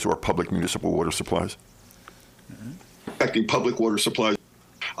companies or public municipal water supplies. Affecting public water supplies.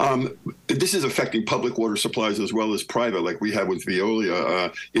 This is affecting public water supplies as well as private, like we have with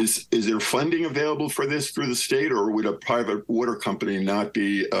Violia. Is there funding available for this through the state, or would a private water company not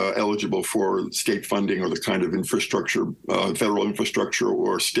be eligible for state funding or the kind of infrastructure, federal infrastructure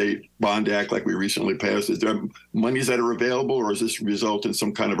or state bond act like we recently passed? Is there monies that are available, or does this result in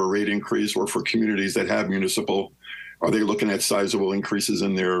some kind of a rate increase? Or for communities that have municipal, are they looking at sizable increases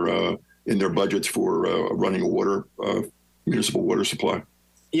in their budgets for running a municipal water supply?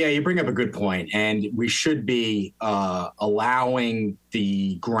 Yeah, you bring up a good point, and we should be allowing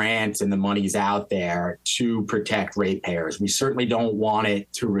the grants and the monies out there to protect ratepayers. We certainly don't want it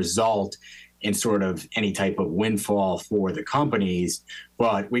to result in sort of any type of windfall for the companies,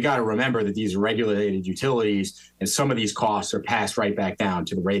 but we got to remember that these are regulated utilities, and some of these costs are passed right back down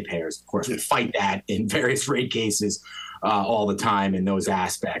to the ratepayers. Of course, we fight that in various rate cases all the time in those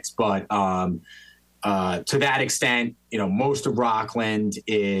aspects, but to that extent, most of Rockland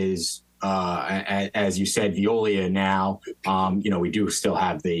is, as you said, Violia now. We do still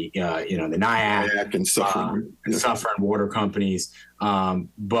have the NYAC and Suffern water companies.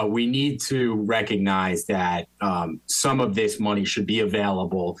 But we need to recognize that some of this money should be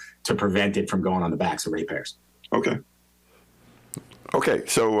available to prevent it from going on the backs of ratepayers. Okay,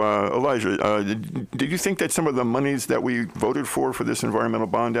 so Elijah, did you think that some of the monies that we voted for this Environmental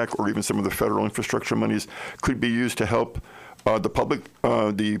Bond Act, or even some of the federal infrastructure monies, could be used to help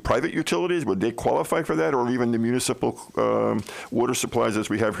the private utilities? Would they qualify for that, or even the municipal water supplies as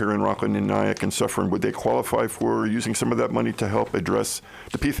we have here in Rockland and NYAC and Suffern? Would they qualify for using some of that money to help address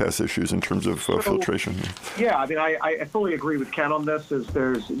the PFAS issues in terms of filtration? Yeah, I mean, I fully agree with Ken on this.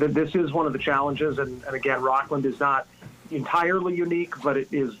 This is one of the challenges, and again, Rockland is not entirely unique, but it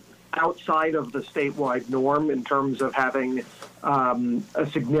is outside of the statewide norm in terms of having a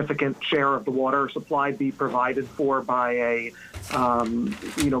significant share of the water supply be provided for by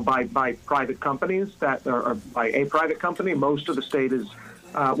by private companies or by a private company. Most of the state is,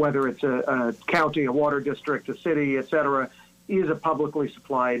 whether it's a county, a water district, a city, et cetera, is a publicly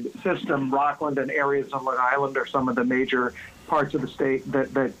supplied system. Rockland and areas on Long Island are some of the major parts of the state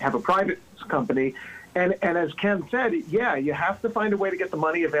that have a private company. And as Ken said, yeah, you have to find a way to get the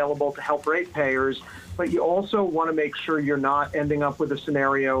money available to help ratepayers, but you also want to make sure you're not ending up with a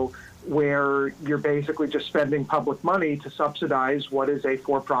scenario where you're basically just spending public money to subsidize what is a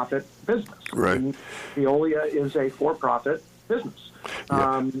for-profit business. Right. And Veolia is a for-profit business.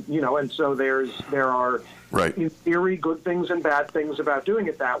 Yeah. And so there are, right, in theory, good things and bad things about doing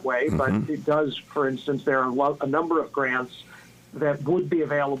it that way, but it does, for instance, there are a number of grants that would be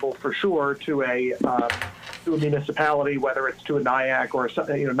available for sure to a municipality, whether it's to a NYAC or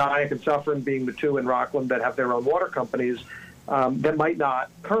NYAC and Suffern being the two in Rockland that have their own water companies, that might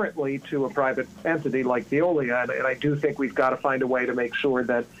not currently to a private entity like Veolia. And I do think we've got to find a way to make sure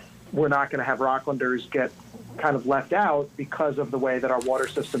that we're not going to have Rocklanders get kind of left out because of the way that our water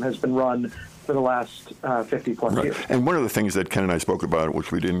system has been run for the last 50-plus years. And one of the things that Ken and I spoke about,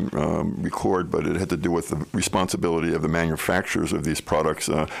 which we didn't record, but it had to do with the responsibility of the manufacturers of these products.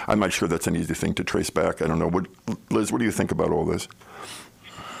 I'm not sure that's an easy thing to trace back. I don't know. Liz, what do you think about all this?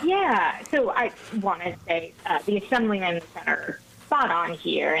 Yeah, so I want to say the Assemblyman Center spot on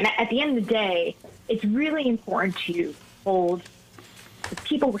here. And at the end of the day, it's really important to hold the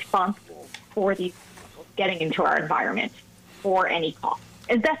people responsible for these chemicals getting into our environment for any cost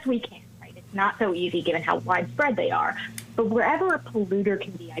as best we can. It's not so easy given how widespread they are. But wherever a polluter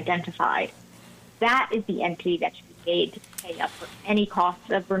can be identified, that is the entity that should be made to pay up for any costs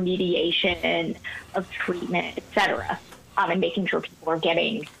of remediation, of treatment, et cetera, and making sure people are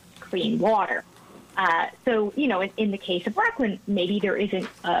getting clean water. So, in the case of Rockland, maybe there isn't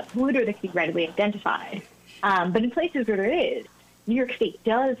a polluter that can be readily identified. But in places where there is, New York State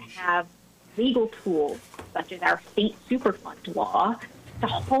does have legal tools, such as our state Superfund law, to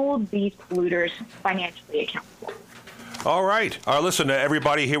hold these polluters financially accountable. All right. Listen,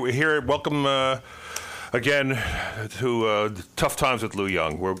 everybody here, welcome again to Tough Times with Lou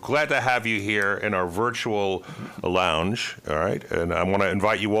Young. We're glad to have you here in our virtual lounge, all right? And I want to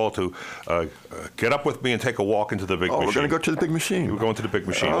invite you all to get up with me and take a walk into the big machine. We're going to go to the big machine. We're going to the big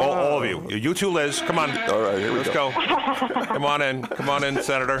machine. All of you. You too, Liz. Come on. All right, here we go. Come on in. Come on in,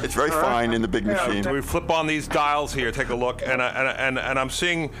 Senator. It's very fine in the big machine. We flip on these dials here. Take a look. And I'm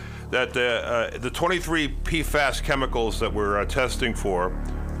seeing that the 23 PFAS chemicals that we're testing for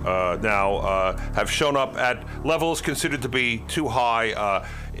now have shown up at levels considered to be too high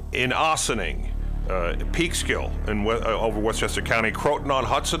in Ossining, Peekskill over Westchester County,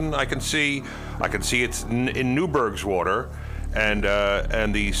 Croton-on-Hudson. I can see it's in Newburgh's water, and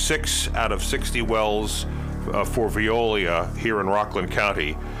the 6 out of 60 wells for Violia here in Rockland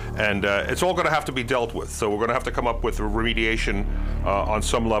County, and it's all going to have to be dealt with. So we're going to have to come up with a remediation on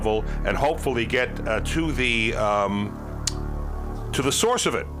some level, and hopefully get to the source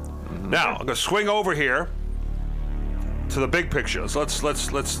of it. Now I'm going to swing over here to the big picture. So let's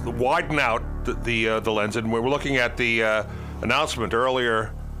widen out the lens, and we're looking at the announcement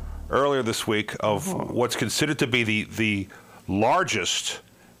earlier this week of what's considered to be the largest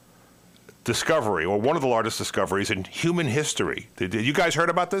discovery, or one of the largest discoveries in human history. Did you guys heard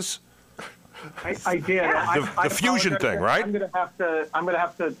about this? I did. The fusion thing, right? I'm going to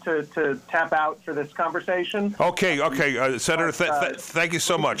have to tap out for this conversation. Okay, Senator. Thank you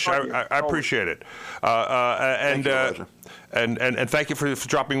so much. I appreciate it. And thank you for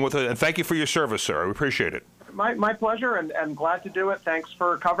dropping with us, and thank you for your service, sir. I appreciate it. My pleasure, and glad to do it. Thanks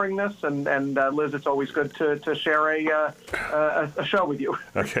for covering this, and Liz, it's always good to share a show with you.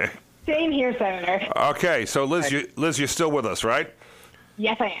 Okay. Same here, Senator. Okay, so Liz, you're still with us, right?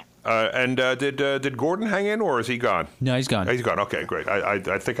 Yes, I am. And did Gordon hang in, or is he gone? No, he's gone. He's gone. Okay, great.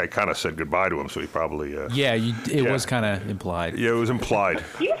 I think I kind of said goodbye to him, so he probably. It was kind of implied. Yeah, it was implied.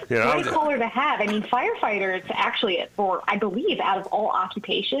 He's a great caller to have. I mean, firefighters actually, I believe, out of all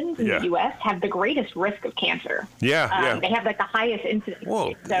occupations in the U.S., have the greatest risk of cancer. Yeah. They have like the highest incidence.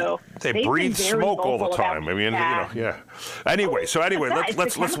 Well, so they breathe smoke all the time. I mean, Anyway, let's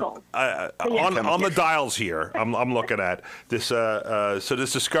on the dials here. I'm looking at this.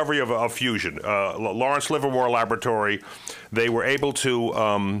 This discovery of fusion. Lawrence Livermore Laboratory, they were able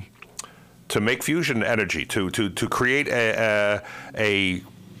to make fusion energy, to create a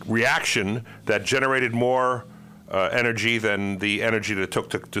reaction that generated more energy than the energy that it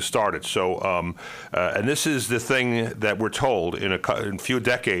took to start it. So, and this is the thing that we're told in a few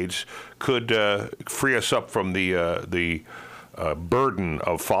decades could free us up from the burden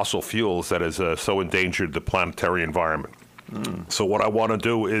of fossil fuels that has so endangered the planetary environment. So what I want to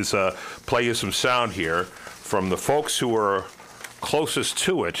do is play you some sound here from the folks who are closest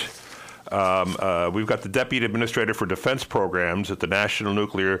to it. We've got the Deputy Administrator for Defense Programs at the National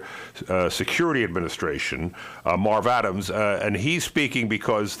Nuclear Security Administration, Marv Adams, and he's speaking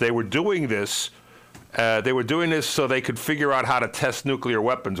because they were doing this. They were doing this so they could figure out how to test nuclear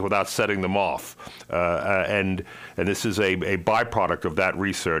weapons without setting them off, and this is a byproduct of that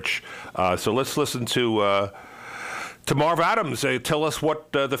research. So let's listen to Marv Adams. Tell us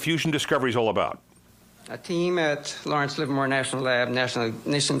what the fusion discovery is all about. A team at Lawrence Livermore National Lab, National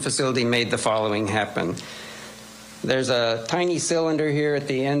Ignition Facility, made the following happen. There's a tiny cylinder here at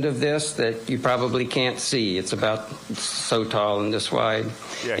the end of this that you probably can't see. It's about so tall and this wide.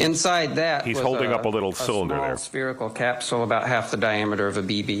 Yeah, inside that, he's holding up a little cylinder small there. Spherical capsule about half the diameter of a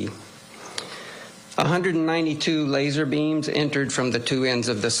BB. 192 laser beams entered from the two ends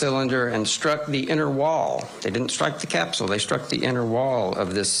of the cylinder and struck the inner wall. They didn't strike the capsule, they struck the inner wall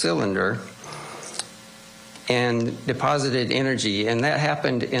of this cylinder. and deposited energy, and that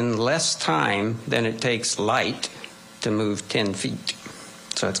happened in less time than it takes light to move 10 feet.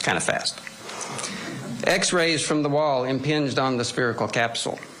 So it's kind of fast. X-rays from the wall impinged on the spherical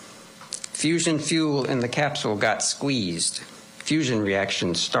capsule. Fusion fuel in the capsule got squeezed. Fusion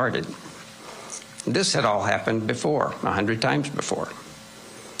reactions started. This had all happened before, 100 times before.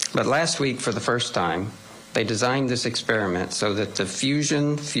 But last week, for the first time, they designed this experiment so that the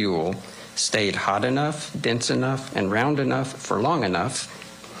fusion fuel stayed hot enough, dense enough, and round enough for long enough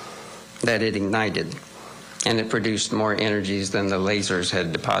that it ignited, and it produced more energies than the lasers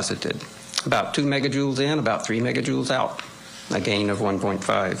had deposited. About 2 megajoules in, about 3 megajoules out, a gain of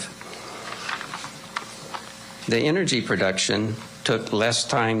 1.5. The energy production took less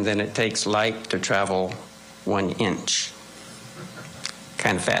time than it takes light to travel 1 inch.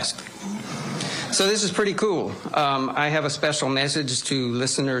 Kind of fast. So this is pretty cool. I have a special message to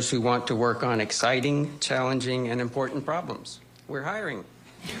listeners who want to work on exciting, challenging, and important problems. We're hiring.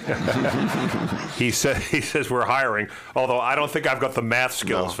 He says we're hiring, although I don't think I've got the math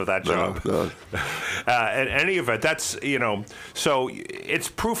skills for that job. No. In any event, that's, so it's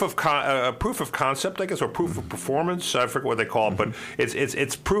proof of concept, I guess, or proof of performance. I forget what they call it, but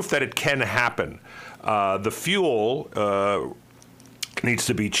it's proof that it can happen. The fuel needs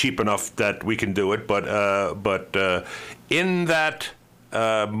to be cheap enough that we can do it, but in that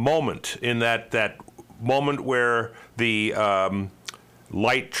moment, that moment where the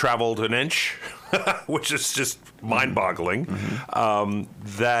light traveled an inch, which is just mind-boggling.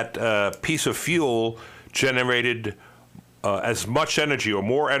 That piece of fuel generated as much energy or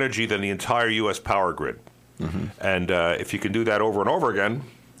more energy than the entire U.S. power grid. And if you can do that over and over again,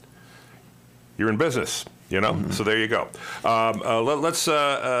 you're in business, So there you go. Let's.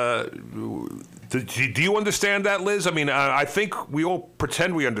 Do you understand that, Liz? I mean, I think we all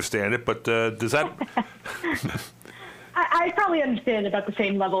pretend we understand it, but does that... I probably understand about the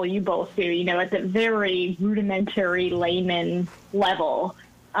same level you both do, at the very rudimentary layman level.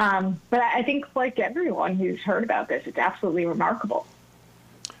 But I think, like everyone who's heard about this, it's absolutely remarkable.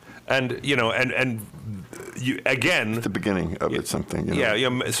 And, and you, again... It's the beginning of it, something.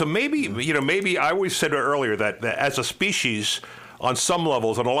 Yeah, so maybe, maybe I always said earlier that as a species... On some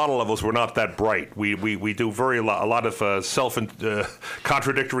levels, on a lot of levels, we're not that bright. We do a lot of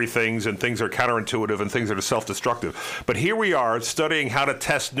self-contradictory things, and things are counterintuitive, and things that are self-destructive. But here we are studying how to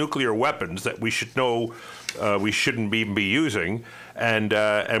test nuclear weapons that we should know we shouldn't even be using, and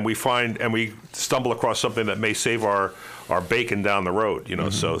we stumble across something that may save our bacon down the road.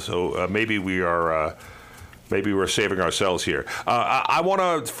 So maybe we are. Maybe we're saving ourselves here. I want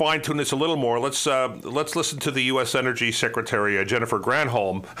to fine-tune this a little more. Let's listen to the U.S. Energy Secretary, Jennifer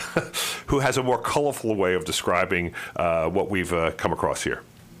Granholm, who has a more colorful way of describing what we've come across here.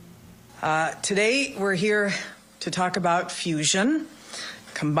 Today, we're here to talk about fusion,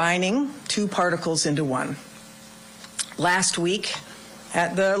 combining 2 particles into 1. Last week,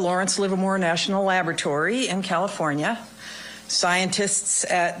 at the Lawrence Livermore National Laboratory in California, scientists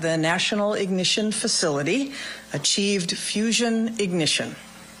at the National Ignition Facility achieved fusion ignition.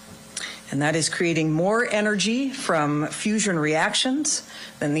 And that is creating more energy from fusion reactions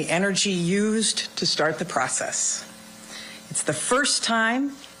than the energy used to start the process. It's the first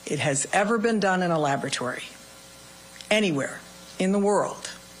time it has ever been done in a laboratory, anywhere in the world.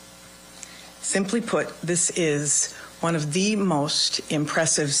 Simply put, this is one of the most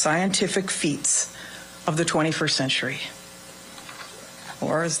impressive scientific feats of the 21st century.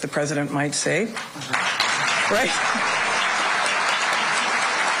 Or, as the president might say, right?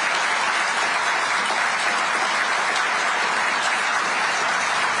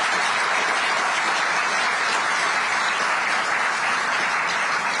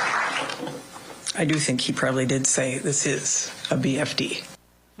 I do think he probably did say this is a BFD.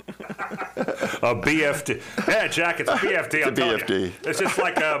 A BFD. Yeah, Jack, it's a BFD. It's a BFD. It's just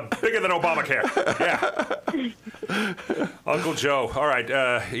like bigger than Obamacare. Yeah. Uncle Joe. All right.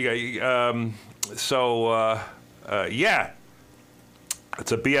 Yeah. It's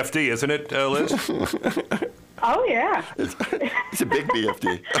a BFD, isn't it, Liz? Oh, yeah. It's a big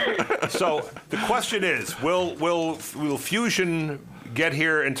BFD. So the question is, will fusion get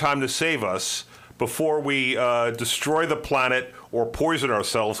here in time to save us before we destroy the planet or poison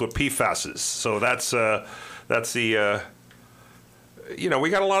ourselves with PFASs? So that's the, we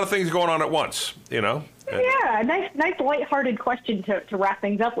got a lot of things going on at once, Yeah, nice lighthearted question to wrap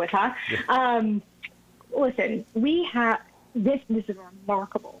things up with, huh? Yeah. Listen, we have, this is a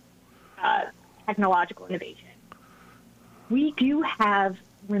remarkable technological innovation. We do have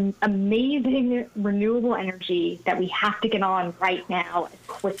amazing renewable energy that we have to get on right now as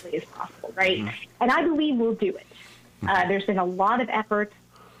quickly as possible, right? And I believe we'll do it. There's been a lot of efforts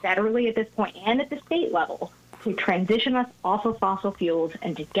federally at this point and at the state level to transition us off of fossil fuels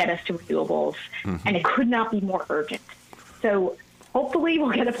and to get us to renewables, and it could not be more urgent. So hopefully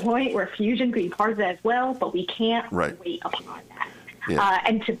we'll get a point where fusion could be part of that as well, but we can't wait upon that.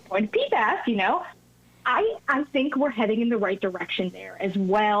 And to point PFAS, you know, I think we're heading in the right direction there as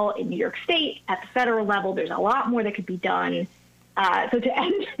well in New York State. At the federal level, there's a lot more that could be done. So to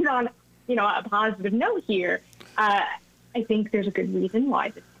end it on, you know, a positive note here, I think there's a good reason why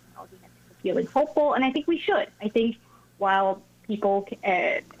this technology has people feeling hopeful, and I think we should. I think while people,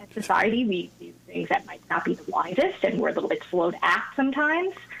 as society, we do things that might not be the wisest, and we're a little bit slow to act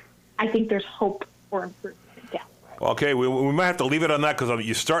sometimes, I think there's hope for improvement. Okay, we might have to leave it on that because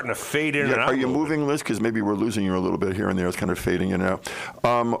you're starting to fade in and out. Are you moving, Liz? Because maybe we're losing you a little bit here and there. It's kind of fading in and out.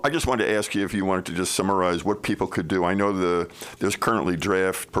 I just wanted to ask you if you wanted to just summarize what people could do. I know there's currently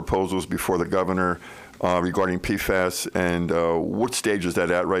draft proposals before the governor regarding PFAS, and what stage is that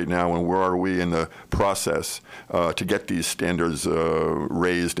at right now, and where are we in the process to get these standards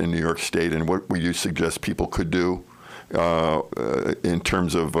raised in New York State, and what would you suggest people could do in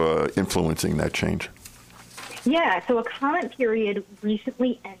terms of influencing that change? Yeah, so a comment period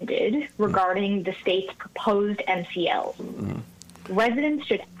recently ended regarding the state's proposed MCLs. Residents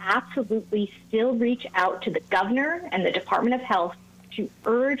should absolutely still reach out to the governor and the Department of Health to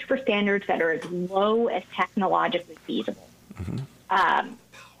urge for standards that are as low as technologically feasible.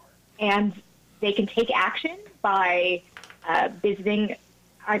 And they can take action by visiting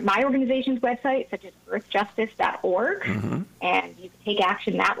my organization's website, such as earthjustice.org, and you can take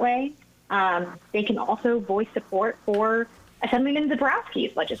action that way. They can also voice support for Assemblyman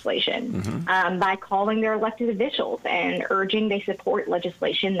Zebrowski's legislation by calling their elected officials and urging they support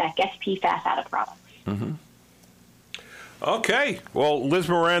legislation that gets PFAS out of products. Okay. Well, Liz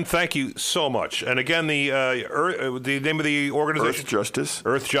Moran, thank you so much. And again, the name of the organization? Earth Justice.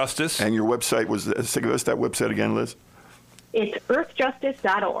 Earth Justice. And your website was, give us that website again, Liz. It's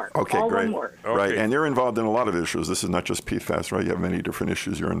earthjustice.org. Okay, all great. one word. Right, and they're involved in a lot of issues. This is not just PFAS, right? You have many different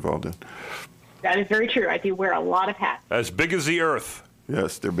issues you're involved in. That is very true. I do wear a lot of hats. As big as the Earth.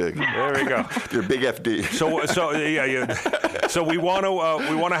 Yes, they're big. There we go. They're big FD. So we want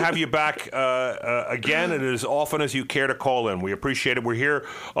to have you back again, and as often as you care to call in. We appreciate it. We're here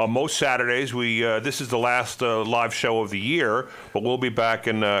most Saturdays. This is the last live show of the year, but we'll be back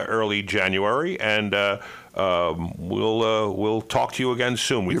in early January, and we'll talk to you again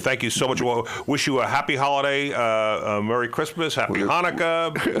soon. We thank you so much. We'll wish you a happy holiday, Merry Christmas, Happy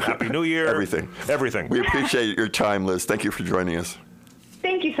Hanukkah, Happy New Year. Everything. We appreciate your time, Liz. Thank you for joining us.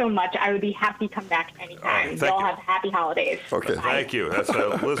 Thank you so much. I would be happy to come back anytime. Thank Y'all you. have happy holidays. Okay. Thank you. That's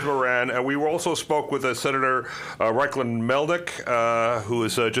Liz Moran. And we also spoke with Senator Reichlin-Melnick, who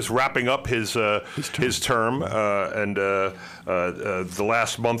is just wrapping up his term and the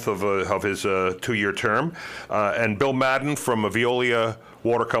last month of his 2-year term. And Bill Madden from Violia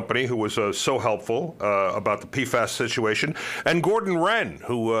Water Company, who was so helpful about the PFAS situation. And Gordon Wren,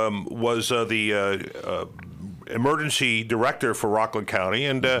 who was the emergency director for Rockland County,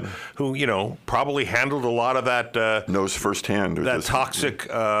 and who, you know, probably handled a lot of that knows firsthand that toxic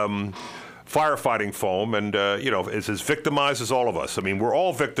firefighting foam, and you know, is as victimized as all of us. I mean, we're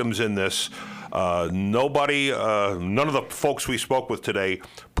all victims in this. None of the folks we spoke with today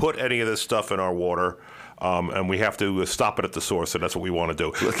put any of this stuff in our water. And we have to stop it at the source, and that's what we want to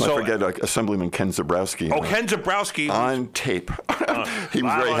do. Let's not forget Assemblyman Ken Zebrowski. Ken Zebrowski. On tape. He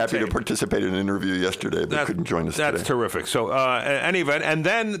was very happy to participate in an interview yesterday, but couldn't join us today. That's terrific. So, any event, and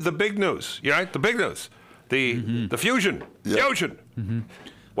then the big news, right? The big news. The fusion. Yeah. Fusion.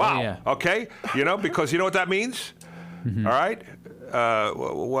 Wow. Oh, yeah. Okay. You know, because you know what that means? All right?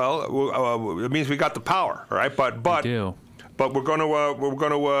 Well, it means we got the power, all right? But we're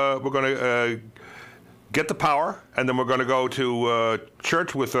going to get the power, and then we're going to go to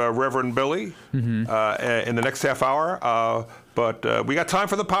church with Reverend Billy in the next half hour. But we got time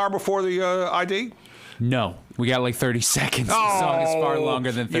for the power before the ID? No. We got like 30 seconds. The song is far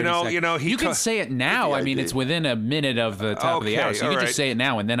longer than 30 seconds. You can say it now. I mean, it's within a minute of the top of the hour. So you can just say it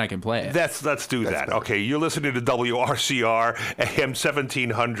now, and then I can play it. Let's do that. Okay, you're listening to WRCR AM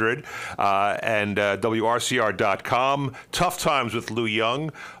 1700 and WRCR.com. Tough Times with Lou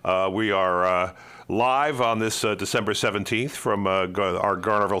Young. We are live on this December 17th from our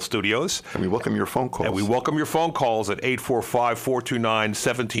Garnerville studios. And we welcome your phone calls. And we welcome your phone calls at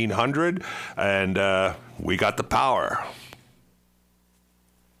 845-429-1700. And we got the power.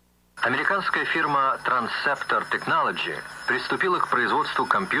 Американская фирма Transceptor Technology приступила к производству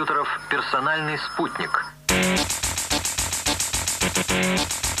компьютеров «Персональный спутник».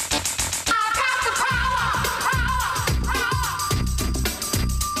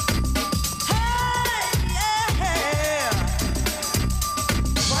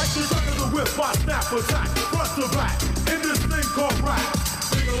 Attack, front to back, in this thing called rap.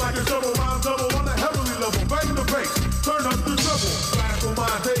 Thinking like a double rhyme, double on a heavenly level. Bang the bass, turn up the treble. Radical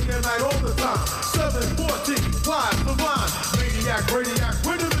mind, day and night all the time. 714, live, divine. Maniac, radiac,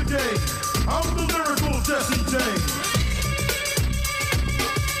 winning the game. I'm the lyrical Jesse James.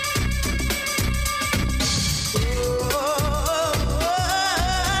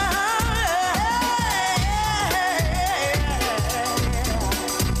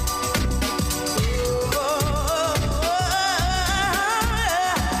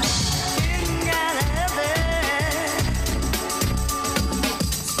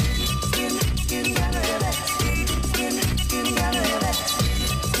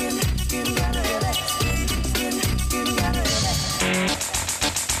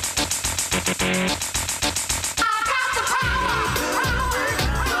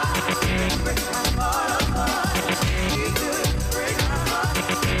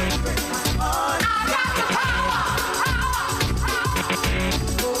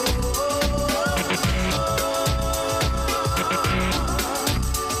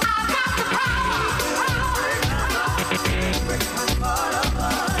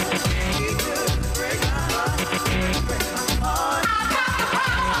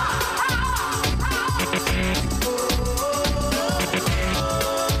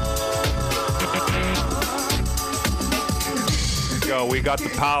 We got the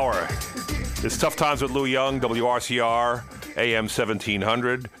power. It's Tough Times with Lou Young, WRCR, AM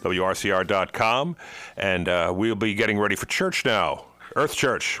 1700, WRCR.com. And we'll be getting ready for church now. Earth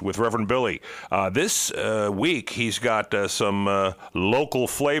Church with Reverend Billy. This week, he's got some local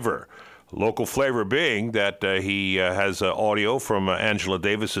flavor. Local flavor being that he has audio from Angela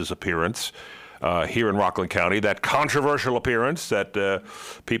Davis's appearance here in Rockland County. That controversial appearance that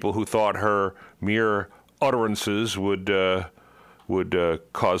people who thought her mere utterances would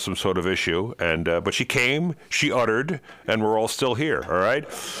cause some sort of issue, and but she came, she uttered, and we're all still here, all right?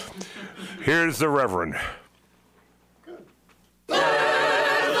 Here's the Reverend.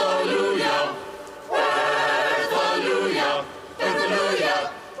 Hallelujah, hallelujah,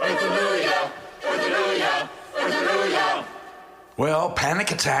 hallelujah, hallelujah, hallelujah, hallelujah. Well,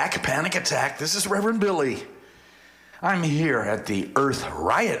 panic attack. This is Reverend Billy. I'm here at the Earth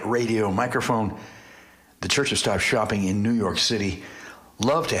Riot Radio microphone. The Church of Stop Shopping in New York City.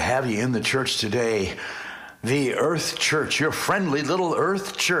 Love to have you in the church today. The Earth Church, your friendly little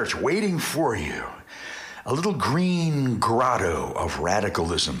Earth Church, waiting for you. A little green grotto of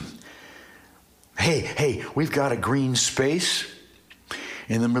radicalism. Hey, we've got a green space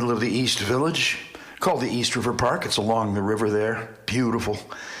in the middle of the East Village called the East River Park. It's along the river there. Beautiful.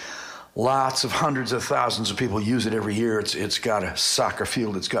 Lots of hundreds of thousands of people use it every year. It's got a soccer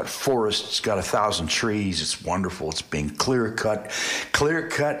field. It's got forests. It's got 1,000 trees. It's wonderful. It's being clear cut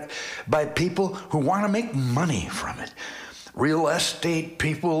by people who want to make money from it. Real estate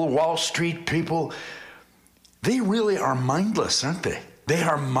people, Wall Street people, they really are mindless, aren't they? They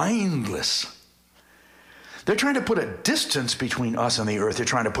are mindless. They're trying to put a distance between us and the earth. They're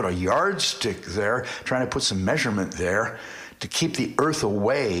trying to put a yardstick there, trying to put some measurement there to keep the earth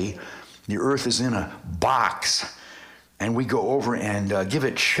away. The earth is in a box, and we go over and give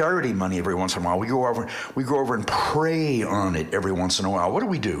it charity money every once in a while. We go over and pray on it every once in a while. What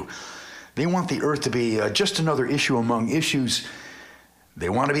do? They want the earth to be just another issue among issues. They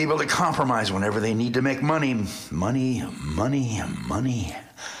want to be able to compromise whenever they need to make money. Money.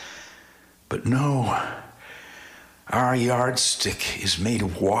 But no, our yardstick is made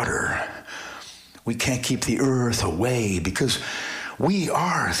of water. We can't keep the earth away because we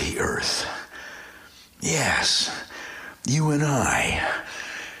are the earth. Yes, you and I.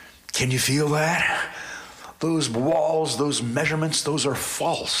 Can you feel that? Those walls, those measurements, those are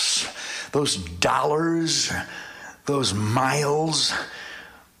false. Those dollars, those miles,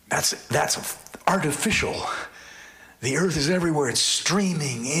 that's artificial. The earth is everywhere. It's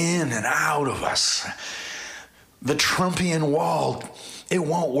streaming in and out of us. The Trumpian wall, it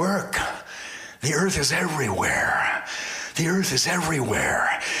won't work. The earth is everywhere. The earth is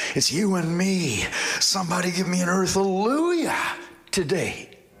everywhere. It's you and me. Somebody give me an earth hallelujah today.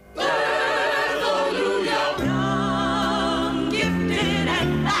 Hallelujah. Young, gifted,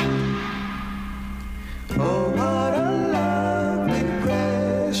 and black. Oh, what a lovely,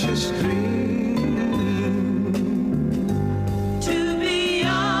 precious dream. To be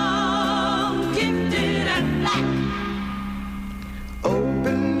young.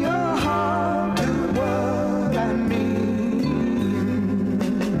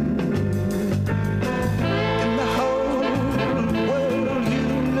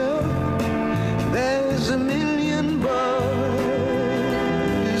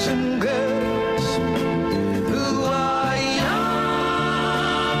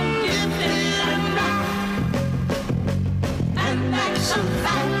 special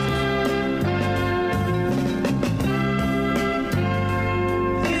fact.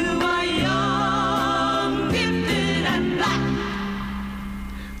 You are young, gifted, and black.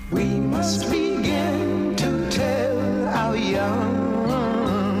 We must begin to tell our young.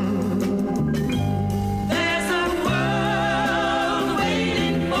 There's a world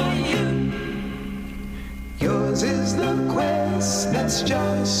waiting for you. Yours is the quest that's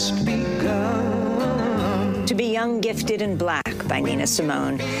just begun. To be young, gifted, and black by Nina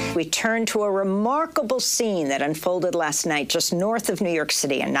Simone. We turn to a remarkable scene that unfolded last night just north of New York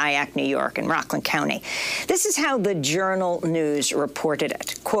City in Nyack, New York, in Rockland County. This is how the Journal News reported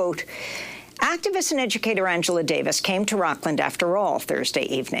it. Quote, activist and educator Angela Davis came to Rockland after all Thursday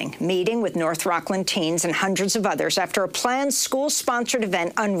evening, meeting with North Rockland teens and hundreds of others after a planned school-sponsored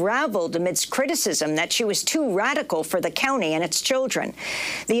event unraveled amidst criticism that she was too radical for the county and its children.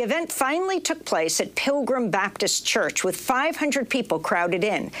 The event finally took place at Pilgrim Baptist Church with 500 people crowded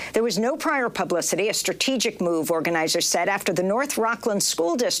in. There was no prior publicity, a strategic move, organizers said, after the North Rockland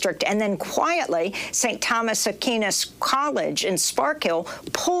School District and then quietly St. Thomas Aquinas College in Sparkill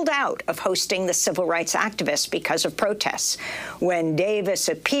pulled out of hosting the civil rights activists because of protests. When Davis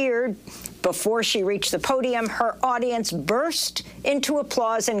appeared, before she reached the podium, her audience burst into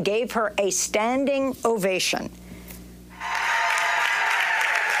applause and gave her a standing ovation.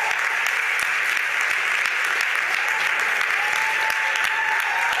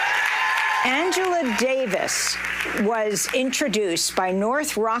 Angela Davis was introduced by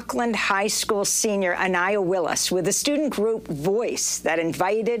North Rockland High School senior Anaya Willis with a student group Voice that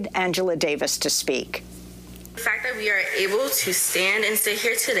invited Angela Davis to speak. The fact that we are able to stand and sit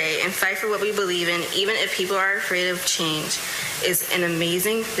here today and fight for what we believe in, even if people are afraid of change, is an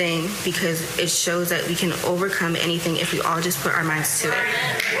amazing thing because it shows that we can overcome anything if we all just put our minds to it.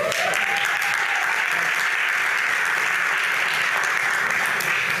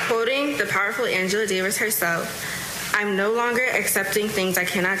 Quoting the powerful Angela Davis herself, I'm no longer accepting things I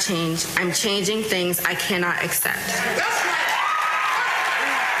cannot change. I'm changing things I cannot accept.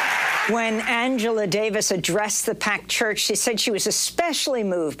 When Angela Davis addressed the packed church, she said she was especially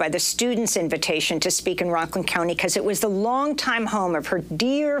moved by the students' invitation to speak in Rockland County because it was the longtime home of her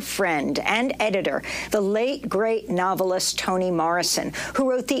dear friend and editor, the late, great novelist Toni Morrison, who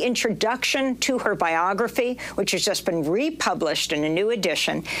wrote the introduction to her biography, which has just been republished in a new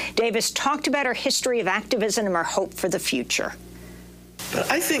edition. Davis talked about her history of activism and her hope for the future. But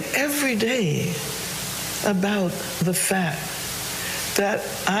I think every day about the fact that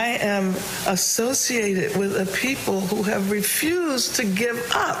I am associated with a people who have refused to give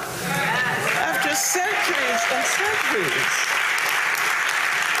up after centuries and centuries.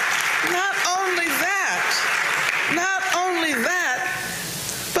 Not only that,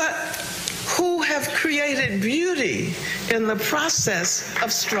 but who have created beauty in the process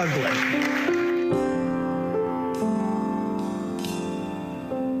of struggling.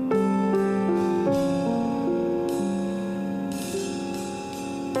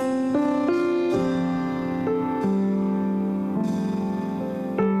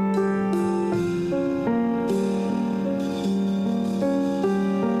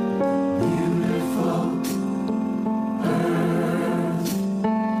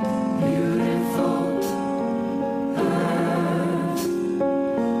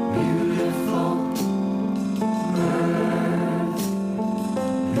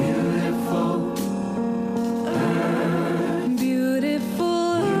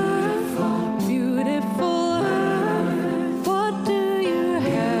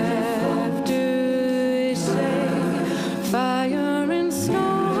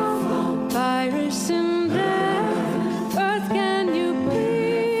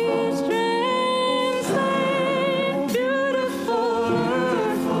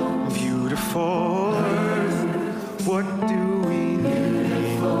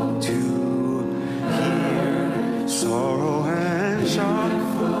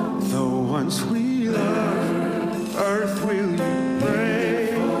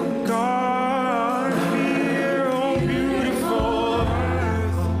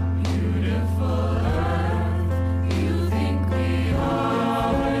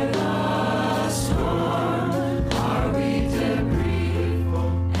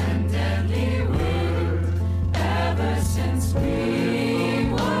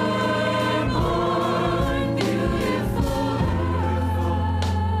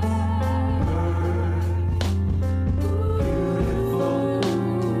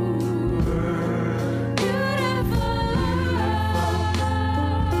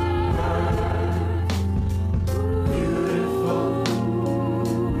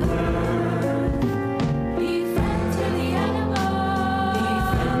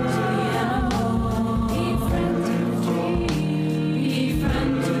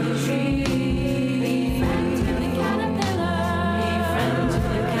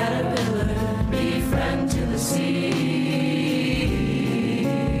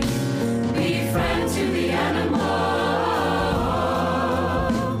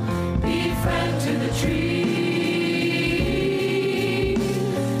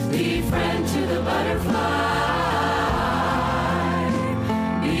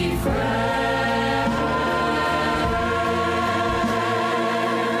 friend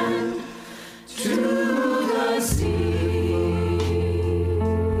to the sea.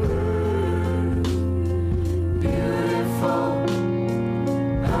 Beautiful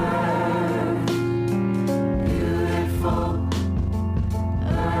earth, beautiful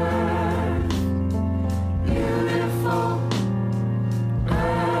earth, beautiful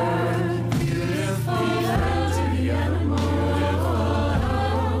earth, beautiful earth to the animal.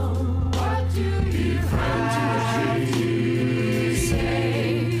 What do you friend to the trees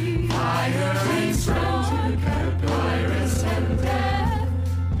say? Fire and storm to the virus and death.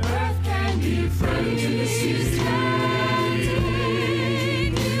 Earth can be friend to the seas.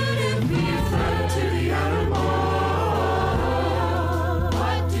 Be friend to the animal.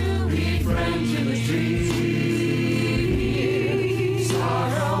 What do we friend to the trees?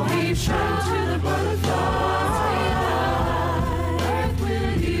 Sorrow and shine to the butterfly. Earth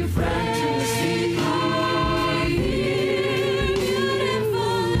will be friend to the sea. Beautiful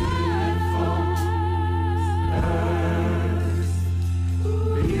earth,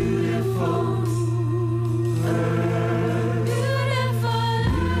 beautiful earth,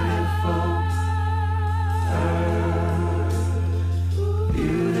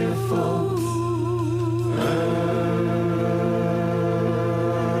 beautiful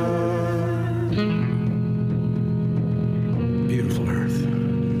Beautiful Earth.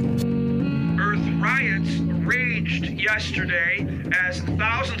 Earth riots raged yesterday as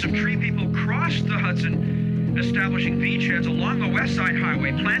thousands of tree people crossed the Hudson, establishing beachheads along the West Side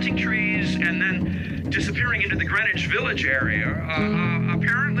Highway, planting trees and then disappearing into the Greenwich Village area,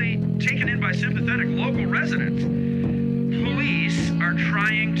 apparently taken in by sympathetic local residents. Police are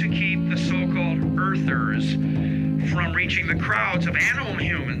trying to keep the so-called earthers from reaching the crowds of animal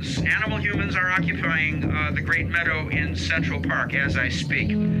humans. Animal humans are occupying the Great Meadow in Central Park as I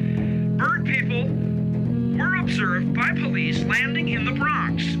speak. Bird people were observed by police landing in the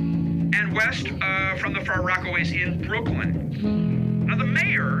Bronx and west from the Far Rockaways in Brooklyn. Now, the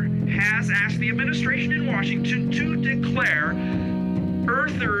mayor has asked the administration in Washington to declare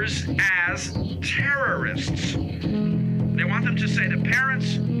earthers as terrorists. They want them to say that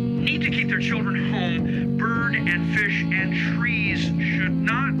parents need to keep their children home. Bird and fish and trees should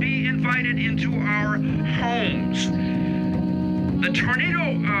not be invited into our homes. The tornado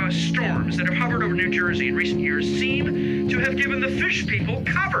storms that have hovered over New Jersey in recent years seem to have given the fish people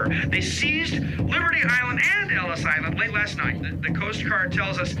cover. They seized Liberty Island and Ellis Island late last night. The Coast Guard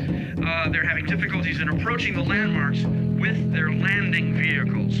tells us they're having difficulties in approaching the landmarks with their landing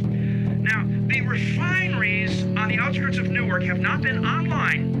vehicles. Now, the refineries on the outskirts of Newark have not been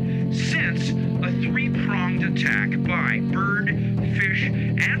online since a three-pronged attack by bird, fish,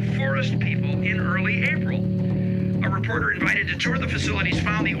 and forest people in early April. A reporter invited to tour the facilities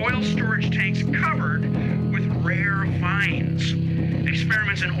found the oil storage tanks covered with rare finds.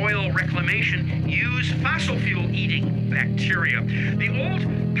 Experiments in oil reclamation use fossil fuel-eating bacteria. The old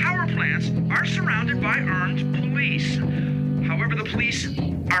power plants are surrounded by armed police. However, the police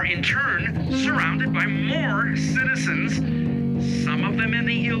are in turn surrounded by more citizens, some of them in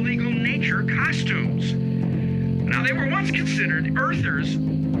the illegal nature costumes. Now, they were once considered earthers,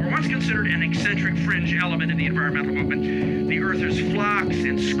 were once considered an eccentric fringe element in the environmental movement. The earthers' flocks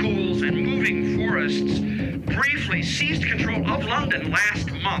and schools and moving forests briefly seized control of London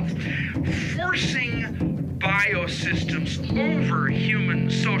last month, forcing biosystems over human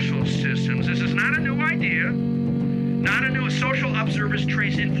social systems. This is not a new idea, not a new. Social observers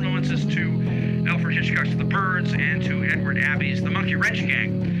trace influences to Alfred Hitchcock's The Birds and to Edward Abbey's The Monkey Wrench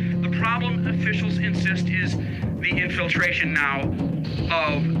Gang. The problem, officials insist, is the infiltration now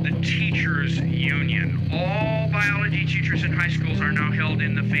of the teachers' union. All biology teachers in high schools are now held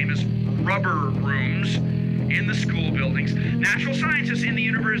in the famous rubber rooms in the school buildings. Natural scientists in the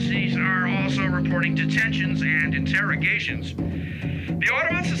universities are also reporting detentions and interrogations. The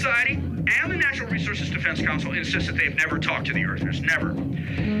Audubon Society and the Natural Resources Defense Council insist that they've never talked to the earthers, never.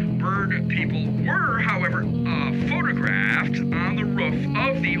 Bird people were, however, photographed on the roof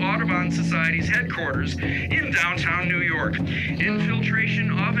of the Audubon Society's headquarters in downtown New York. Infiltration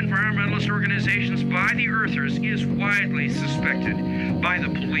of environmentalist organizations by the earthers is widely suspected by the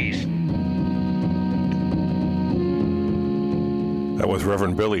police. That was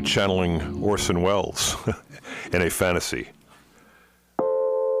Reverend Billy channeling Orson Welles in a fantasy.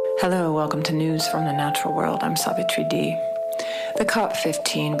 Hello, welcome to News from the Natural World. I'm Savitri D. The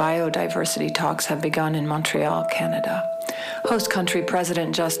COP15 biodiversity talks have begun in Montreal, Canada. Host country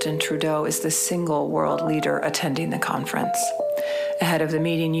President Justin Trudeau is the single world leader attending the conference. Ahead of the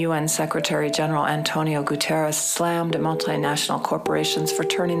meeting, UN Secretary General Antonio Guterres slammed multinational corporations for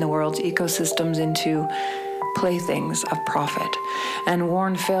turning the world's ecosystems into playthings of profit, and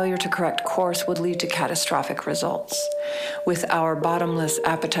warned failure to correct course would lead to catastrophic results. With our bottomless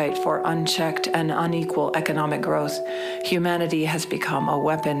appetite for unchecked and unequal economic growth, humanity has become a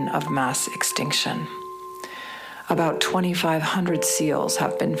weapon of mass extinction. About 2,500 seals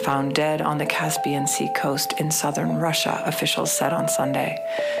have been found dead on the Caspian Sea coast in southern Russia, officials said on Sunday.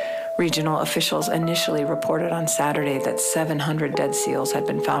 Regional officials initially reported on Saturday that 700 dead seals had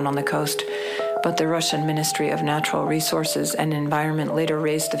been found on the coast, but the Russian Ministry of Natural Resources and Environment later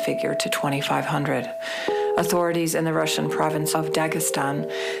raised the figure to 2,500. Authorities in the Russian province of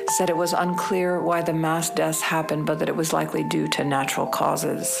Dagestan said it was unclear why the mass deaths happened, but that it was likely due to natural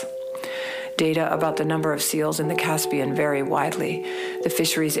causes. Data about the number of seals in the Caspian vary widely. The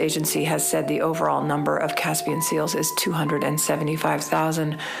Fisheries Agency has said the overall number of Caspian seals is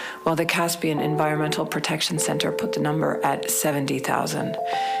 275,000, while the Caspian Environmental Protection Center put the number at 70,000.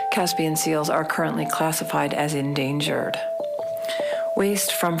 Caspian seals are currently classified as endangered.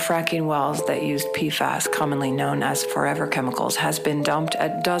 Waste from fracking wells that used PFAS, commonly known as forever chemicals, has been dumped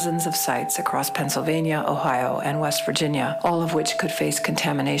at dozens of sites across Pennsylvania, Ohio, and West Virginia, all of which could face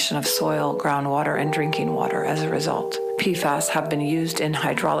contamination of soil, groundwater, and drinking water as a result. PFAS have been used in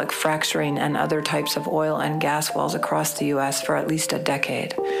hydraulic fracturing and other types of oil and gas wells across the U.S. for at least a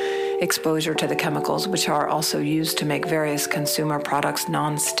decade. Exposure to the chemicals, which are also used to make various consumer products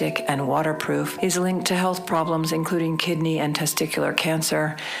non-stick and waterproof, is linked to health problems including kidney and testicular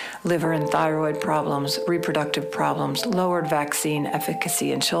cancer, liver and thyroid problems, reproductive problems, lowered vaccine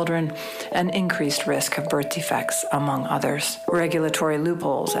efficacy in children, and increased risk of birth defects, among others. Regulatory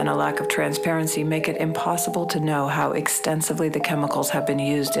loopholes and a lack of transparency make it impossible to know how extensively the chemicals have been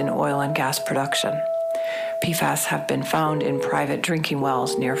used in oil and gas production. PFAS have been found in private drinking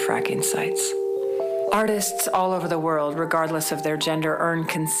wells near fracking sites. Artists all over the world, regardless of their gender, earn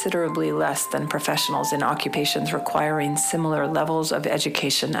considerably less than professionals in occupations requiring similar levels of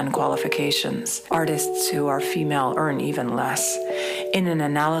education and qualifications. Artists who are female earn even less. In an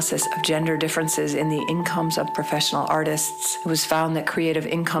analysis of gender differences in the incomes of professional artists, it was found that creative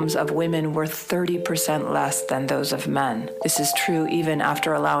incomes of women were 30% less than those of men. This is true even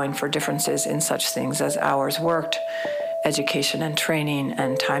after allowing for differences in such things as hours worked, education and training,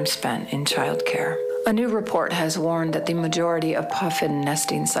 and time spent in childcare. A new report has warned that the majority of puffin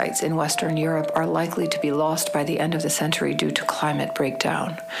nesting sites in Western Europe are likely to be lost by the end of the century due to climate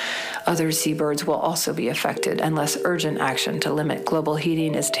breakdown. Other seabirds will also be affected unless urgent action to limit global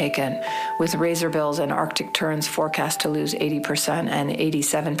heating is taken, with razorbills and Arctic terns forecast to lose 80% and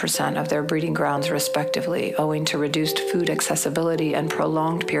 87% of their breeding grounds respectively, owing to reduced food accessibility and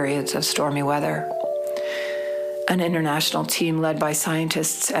prolonged periods of stormy weather. An international team led by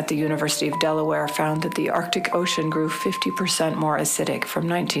scientists at the University of Delaware found that the Arctic Ocean grew 50% more acidic from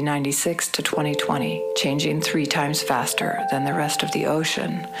 1996 to 2020, changing 3 times faster than the rest of the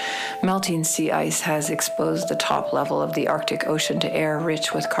ocean. Melting sea ice has exposed the top level of the Arctic Ocean to air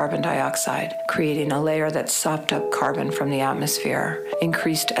rich with carbon dioxide, creating a layer that sopped up carbon from the atmosphere.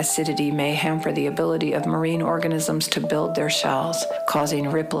 Increased acidity may hamper the ability of marine organisms to build their shells,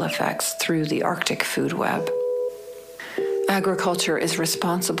 causing ripple effects through the Arctic food web. Agriculture is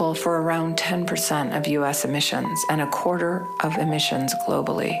responsible for around 10% of U.S. emissions and a quarter of emissions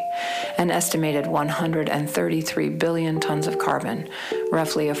globally. An estimated 133 billion tons of carbon,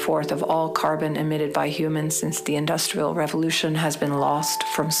 roughly a fourth of all carbon emitted by humans since the Industrial Revolution, has been lost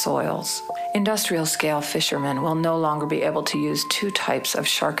from soils. Industrial-scale fishermen will no longer be able to use 2 types of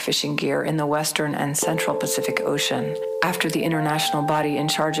shark fishing gear in the Western and Central Pacific Ocean, after the international body in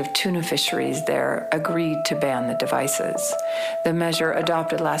charge of tuna fisheries there agreed to ban the devices. The measure,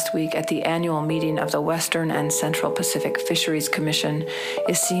 adopted last week at the annual meeting of the Western and Central Pacific Fisheries Commission,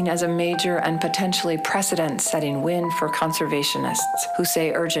 is seen as a major and potentially precedent-setting win for conservationists who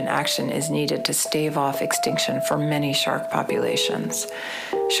say urgent action is needed to stave off extinction for many shark populations.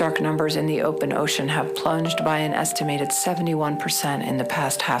 Shark numbers in the open ocean have plunged by an estimated 71% in the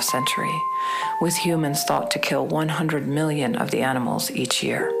past half-century, with humans thought to kill 100 million of the animals each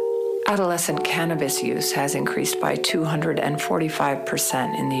year. Adolescent cannabis use has increased by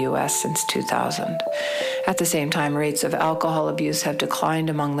 245% in the U.S. since 2000. At the same time, rates of alcohol abuse have declined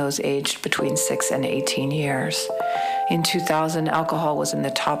among those aged between 6 and 18 years. In 2000, alcohol was in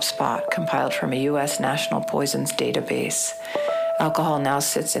the top spot, compiled from a U.S. National Poisons database. Alcohol now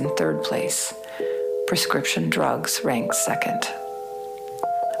sits in 3rd place. Prescription drugs rank 2nd.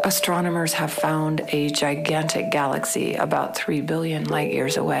 A astronomers have found a gigantic galaxy about 3 billion light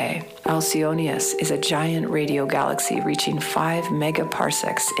years away. Alcyonius is a giant radio galaxy reaching 5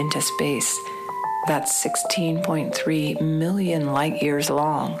 megaparsecs into space. That's 16.3 million light years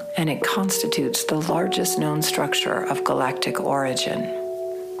long, and it constitutes the largest known structure of galactic origin.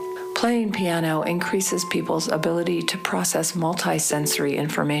 Playing piano increases people's ability to process multisensory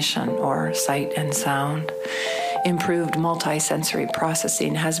information, or sight and sound. Improved multisensory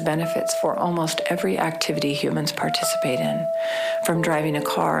processing has benefits for almost every activity humans participate in, from driving a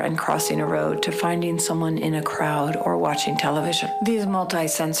car and crossing a road to finding someone in a crowd or watching television. These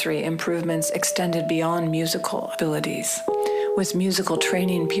multisensory improvements extended beyond musical abilities. With musical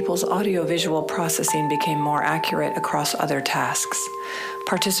training, people's audiovisual processing became more accurate across other tasks.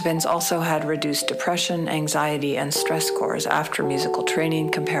 Participants also had reduced depression, anxiety, and stress scores after musical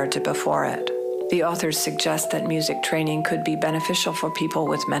training compared to before it. The authors suggest that music training could be beneficial for people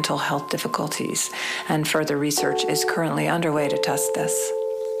with mental health difficulties, and further research is currently underway to test this.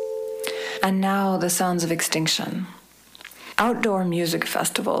 And now, the sounds of extinction. Outdoor music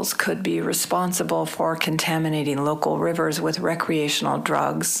festivals could be responsible for contaminating local rivers with recreational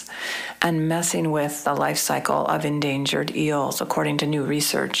drugs and messing with the life cycle of endangered eels, according to new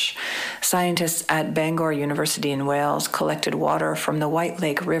research. Scientists at Bangor University in Wales collected water from the White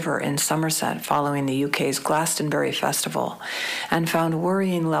Lake River in Somerset following the UK's Glastonbury Festival and found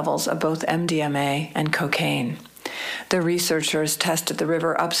worrying levels of both MDMA and cocaine. The researchers tested the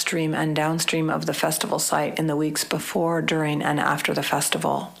river upstream and downstream of the festival site in the weeks before, during, and after the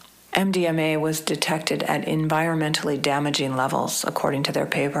festival. MDMA was detected at environmentally damaging levels, according to their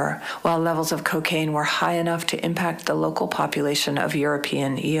paper, while levels of cocaine were high enough to impact the local population of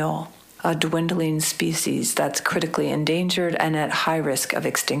European eel, a dwindling species that's critically endangered and at high risk of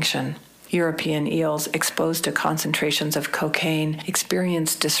extinction. European eels exposed to concentrations of cocaine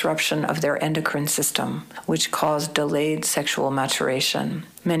experienced disruption of their endocrine system, which caused delayed sexual maturation.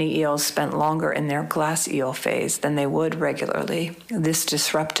 Many eels spent longer in their glass eel phase than they would regularly. This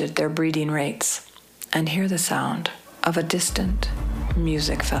disrupted their breeding rates. And hear the sound of a distant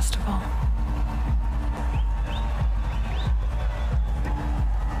music festival.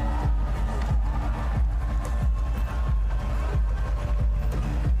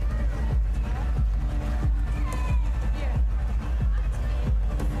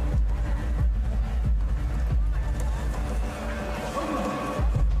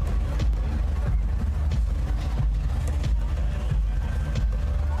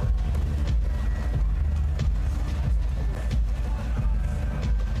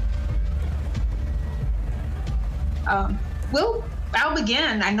 I'll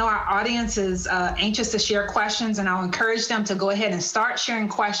begin. I know our audience is anxious to share questions, and I'll encourage them to go ahead and start sharing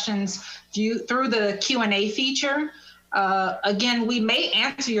questions through the Q&A feature. Again, we may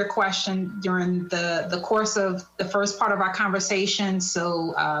answer your question during the course of the first part of our conversation,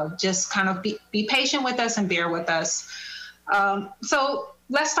 so just kind of be patient with us and bear with us. So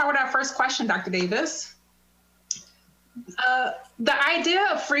let's start with our first question, Dr. Davis. The idea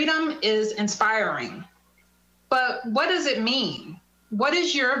of freedom is inspiring, but what does it mean? What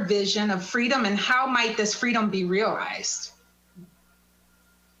is your vision of freedom, and how might this freedom be realized?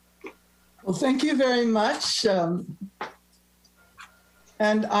 Well, thank you very much. And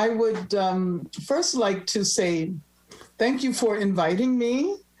I would first like to say thank you for inviting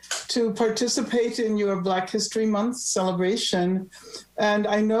me to participate in your Black History Month celebration. And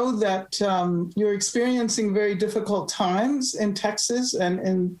I know that you're experiencing very difficult times in Texas and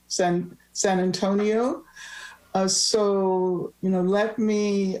in San Antonio. So, let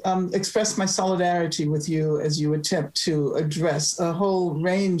me express my solidarity with you as you attempt to address a whole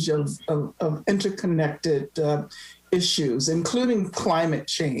range of interconnected issues, including climate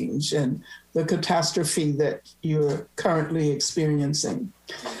change and the catastrophe that you're currently experiencing.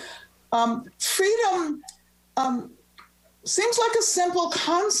 Freedom seems like a simple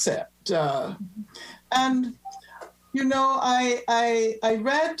concept. And I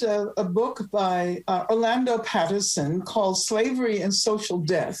read a book by Orlando Patterson called Slavery and Social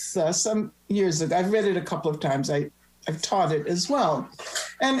Death some years ago. I've read it a couple of times. I've taught it as well.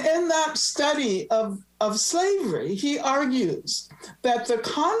 And in that study of slavery, he argues that the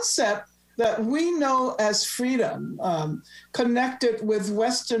concept that we know as freedom, connected with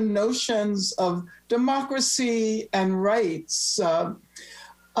Western notions of democracy and rights,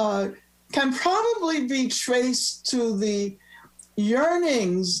 can probably be traced to the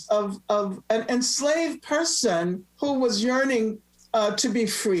yearnings of an enslaved person who was yearning to be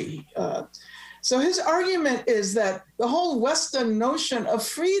free. So his argument is that the whole Western notion of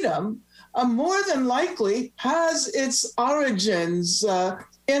freedom more than likely has its origins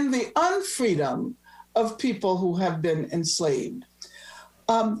in the unfreedom of people who have been enslaved.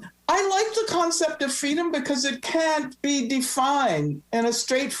 I like the concept of freedom because it can't be defined in a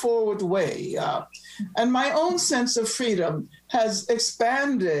straightforward way. And my own sense of freedom has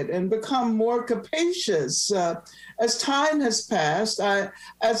expanded and become more capacious as time has passed,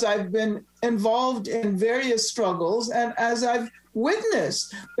 as I've been involved in various struggles, and as I've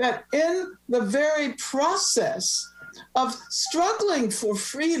witnessed that in the very process of struggling for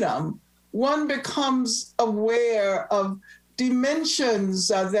freedom, one becomes aware of dimensions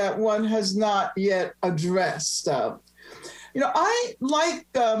that one has not yet addressed. I like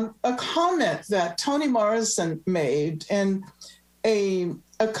a comment that Toni Morrison made in a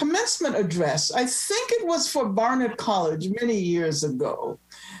commencement address. I think it was for Barnard College many years ago.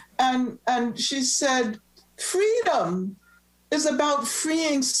 And she said, freedom is about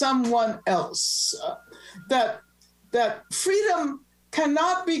freeing someone else. That freedom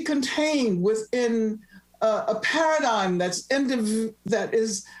cannot be contained within a paradigm that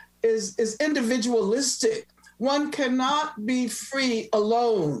is individualistic. One cannot be free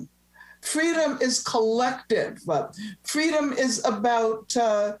alone. Freedom is collective. Freedom is about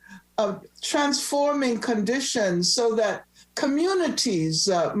transforming conditions so that communities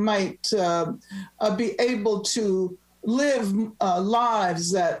might be able to live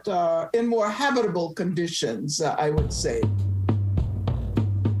lives that are in more habitable conditions, I would say.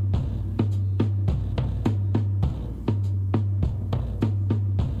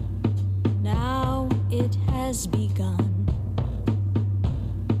 Now it has begun.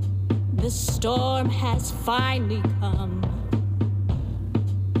 The storm has finally come.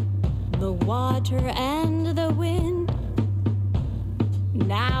 The water and the wind.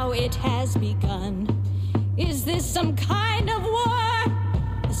 Now it has begun. Is this some kind of war?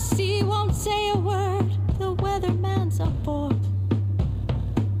 The sea won't say a word. The weatherman's aboard.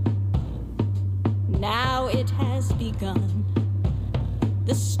 Now it has begun.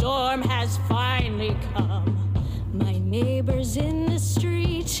 The storm has finally come. My neighbor's in the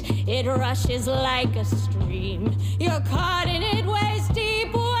street. It rushes like a stream. You're caught in it waist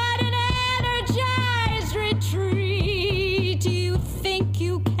deep. What an energized retreat. You think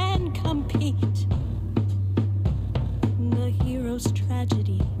you can compete? The hero's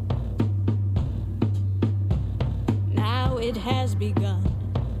tragedy. Now it has begun.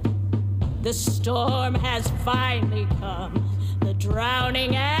 The storm has finally come. The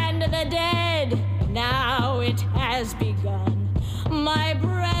drowning and the dead. Now it has begun. My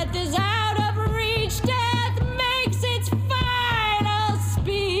breath is out of reach. Death makes its final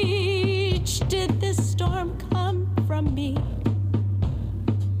speech. Did this storm come from me?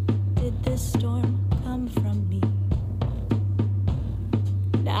 Did this storm come from me?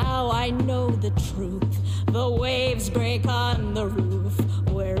 Now I know the truth. The waves break on the roof.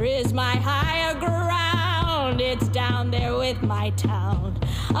 Where is my higher ground? It's down there with my town.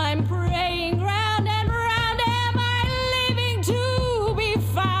 I'm praying round and round. Am I living to be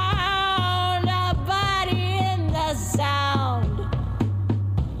found? A body in the sound.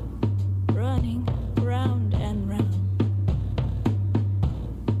 Running round and round.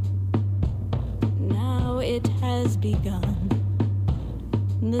 Now it has begun.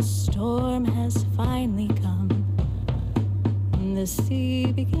 The storm has finally come. The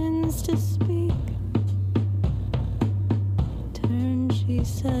sea begins to speak. Turn, she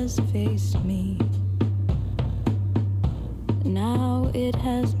says, face me. Now it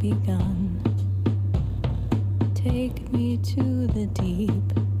has begun. Take me to the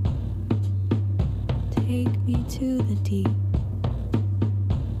deep. Take me to the deep.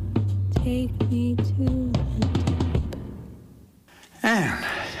 Take me to the deep. And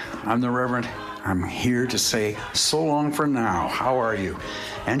I'm the Reverend. I'm here to say so long for now. How are you?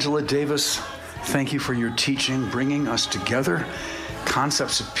 Angela Davis, thank you for your teaching, bringing us together,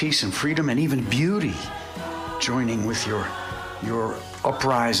 concepts of peace and freedom and even beauty, joining with your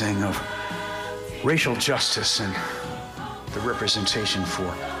uprising of racial justice and the representation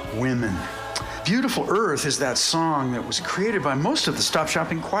for women. Beautiful Earth is that song that was created by most of the Stop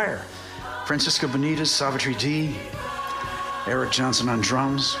Shopping Choir. Francisca Benitez, Savitri D, Eric Johnson on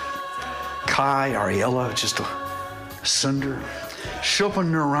drums, Kai, Ariella, just a sunder.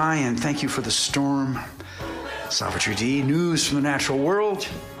 Chopin Narayan, thank you for the storm. Savitri D, news from the natural world.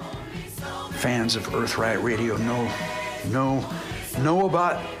 Fans of Earth Riot Radio know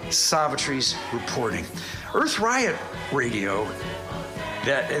about Savitri's reporting. Earth Riot Radio,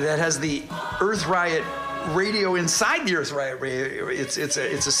 that has the Earth Riot Radio inside the Earth Riot Radio. It's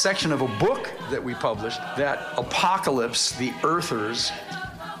a section of a book that we published, that Apocalypse, the Earthers,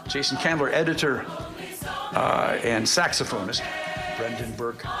 Jason Candler, editor and saxophonist. Brendan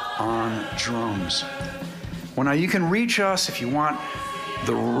Burke on drums. Well, now you can reach us if you want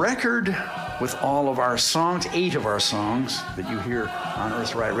the record with all of our songs, 8 of our songs that you hear on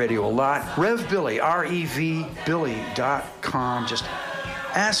Earth Riot Radio a lot. Rev Billy, REVBilly.com. Just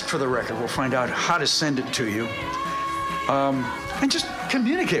ask for the record. We'll find out how to send it to you. And just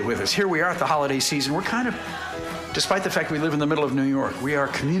communicate with us. Here we are at the holiday season. We're kind of, despite the fact we live in the middle of New York, we are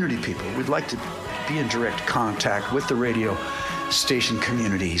community people. We'd like to be in direct contact with the radio station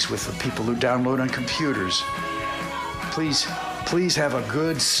communities, with the people who download on computers. Please have a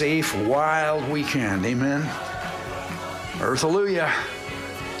good, safe, wild weekend. Amen. Earth-alleluia.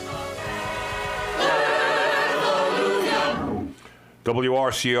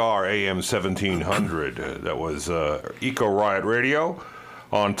 WRCR AM 1700. That was Eco Riot Radio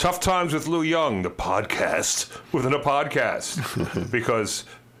on Tough Times with Lou Young, the podcast within a podcast. Because,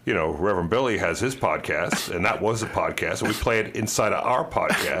 you know, Reverend Billy has his podcast, and that was a podcast, and we play it inside of our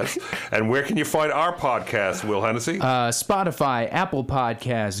podcast. And where can you find our podcast, Will Hennessey? Spotify, Apple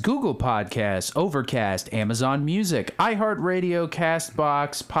Podcasts, Google Podcasts, Overcast, Amazon Music, iHeartRadio,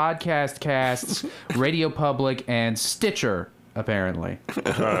 CastBox, Podcast Casts, Radio Public, and Stitcher. Apparently.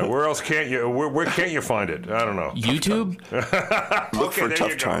 Where else can't you? Where can't you find it? I don't know. YouTube. Look for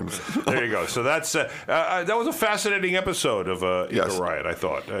Tough Times. There you go. So that's that was a fascinating episode of Eco Riot. I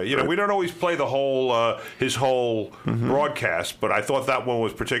thought. You know, we don't always play the whole his whole broadcast, but I thought that one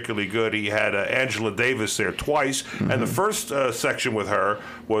was particularly good. He had Angela Davis there twice, and the first section with her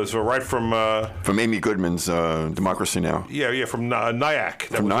was right from Amy Goodman's Democracy Now. Yeah, from Nyack.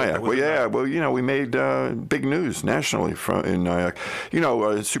 From Nyack. Well, yeah. Well, you know, we made big news nationally in Nyack. You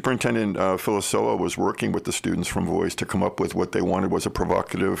know, Superintendent Filisola was working with the students from Voice to come up with what they wanted was a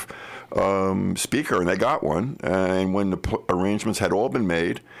provocative speaker, and they got one. And when the arrangements had all been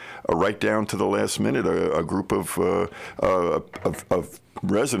made, right down to the last minute, a group of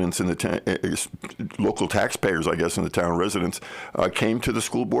residents in the local taxpayers, I guess, in the town residents, came to the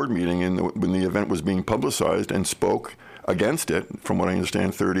school board meeting when the event was being publicized and spoke against it. From what I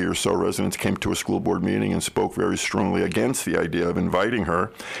understand, 30 or so residents came to a school board meeting and spoke very strongly against the idea of inviting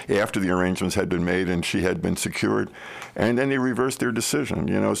her after the arrangements had been made and she had been secured. And then they reversed their decision,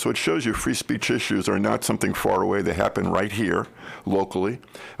 you know. So it shows you free speech issues are not something far away. They happen right here, locally.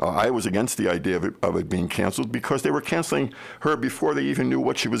 I was against the idea of it being canceled because they were canceling her before they even knew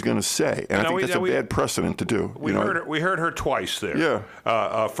what she was going to say. And I think that's a bad precedent to do. We heard her twice there. Yeah.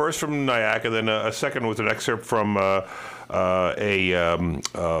 First from Nyack, and then a second was an excerpt from a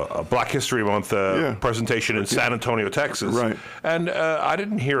Black History Month presentation in San Antonio, Texas. Right. And I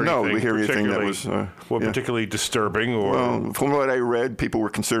didn't hear anything, that was particularly disturbing. Or well, from what I read, people were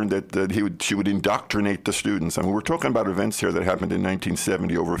concerned that she would indoctrinate the students. I mean, we're talking about events here that happened in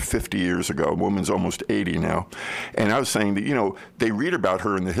 1970, over 50 years ago. A woman's almost 80 now. And I was saying that, you know, they read about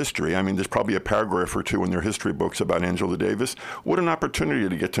her in the history. I mean, there's probably a paragraph or two in their history books about Angela Davis. What an opportunity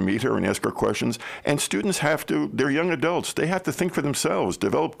to get to meet her and ask her questions. And students they're young adults. They have to think for themselves,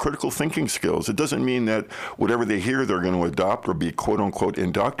 develop critical thinking skills. It doesn't mean that whatever they hear they're going to adopt or be quote unquote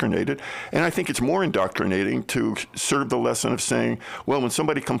indoctrinated. And I think it's more indoctrinating to serve the lesson of saying, well, when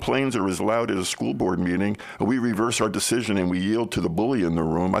somebody complains or is loud at a school board meeting, we reverse our decision and we yield to the bully in the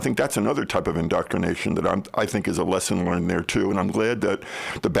room. I think that's another type of indoctrination that I think is a lesson learned there too. And I'm glad that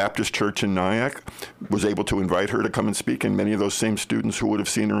the Baptist Church in Nyack was able to invite her to come and speak. And many of those same students who would have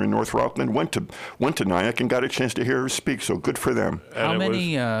seen her in North Rockland went to Nyack and got a chance to hear her speak. So good for them. How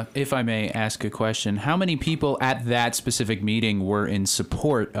many, if I may ask a question, how many people at that specific meeting were in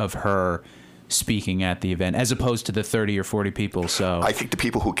support of her speaking at the event, as opposed to the 30 or 40 people? So I think the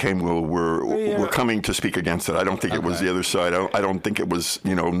people who came were coming to speak against it. I don't think it was the other side. I don't think it was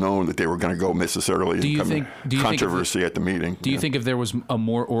known that they were going to go necessarily. Do you think controversy at the meeting? Do you think if there was a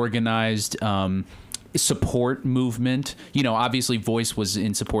more organized support movement, obviously Voice was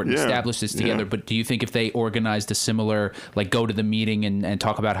in support and established this together, but do you think if they organized a similar, like, go to the meeting and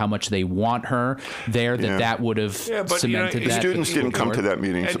talk about how much they want her there, that would have cemented that? The students didn't come to that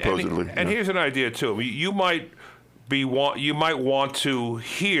meeting, supposedly. And here's an idea too. You might want to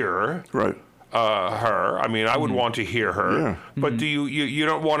hear her. I mean, I would want to hear her, but do you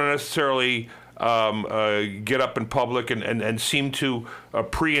don't want to necessarily get up in public and seem to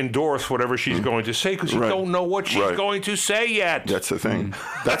pre-endorse whatever she's going to say, because you don't know what she's going to say yet. That's the thing.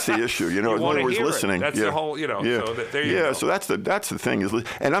 That's the issue. In other words, listening. That's the whole. So there you go. So that's the thing.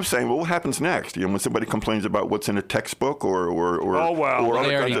 And I'm saying, well, what happens next? When somebody complains about what's in a textbook or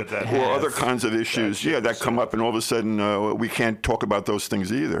other kinds of issues, that come up, and all of a sudden we can't talk about those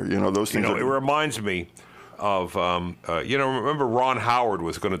things either. Those things. It reminds me remember Ron Howard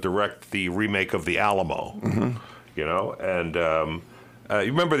was going to direct the remake of The Alamo, you know, and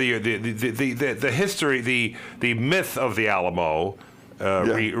you remember the history, the myth of The Alamo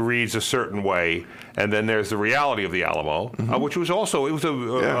reads a certain way, and then there's the reality of The Alamo, which was also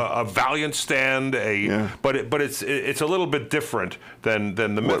a valiant stand, but it's a little bit different than the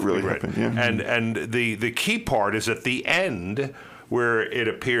myth what really we read. happened. And the key part is at the end, where it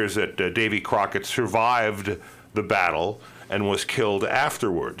appears that Davy Crockett survived the battle and was killed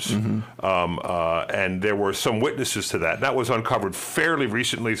afterwards. And there were some witnesses to that. That was uncovered fairly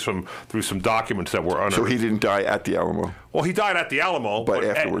recently through some documents that were unearthed. So he didn't die at the Alamo? Well, he died at the Alamo, but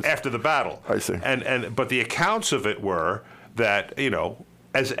afterwards. after the battle. I see. But the accounts of it were that, you know,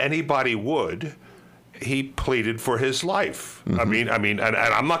 as anybody would, he pleaded for his life. I mean, and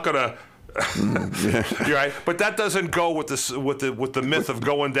I'm not going to... You're right, but that doesn't go with the myth of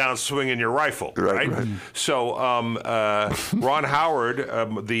going down swinging your rifle, right? So Ron Howard,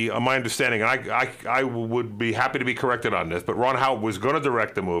 my understanding, and I would be happy to be corrected on this, but Ron Howard was going to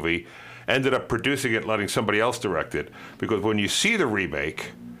direct the movie, ended up producing it, letting somebody else direct it, because when you see the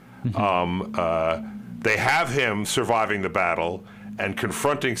remake, they have him surviving the battle and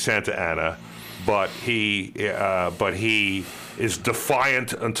confronting Santa Anna, but he is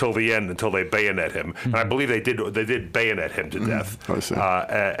defiant until the end, until they bayonet him. And I believe they did bayonet him to death.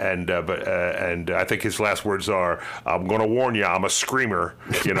 And I think his last words are, "I'm going to warn you, I'm a screamer."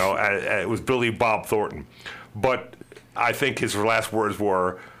 You know, it was Billy Bob Thornton, but I think his last words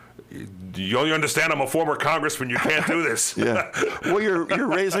were, "You understand, I'm a former congressman. You can't do this." Well, you're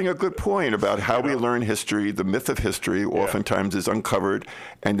raising a good point about how we learn history. The myth of history oftentimes is uncovered,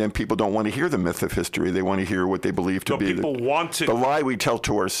 and then people don't want to hear the myth of history. They want to hear what they believe to be the lie we tell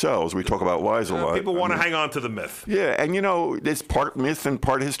to ourselves. We talk about lies a lot. People want to hang on to the myth. Yeah, and you know, it's part myth and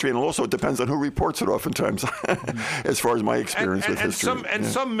part history, and also it depends on who reports it oftentimes, as far as my experience with history.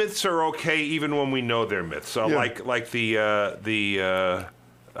 Some myths are okay even when we know they're myths. So like the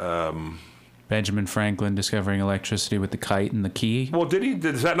Benjamin Franklin discovering electricity with the kite and the key. Well, did he?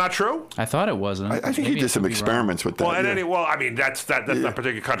 Is that not true? I thought it wasn't. I think he did some experiments with that. Well, I mean, that's not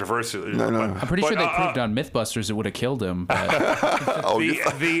particularly controversial. No. I'm pretty sure they proved on MythBusters it would have killed him. But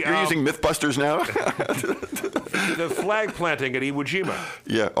you're using MythBusters now? The flag planting at Iwo Jima.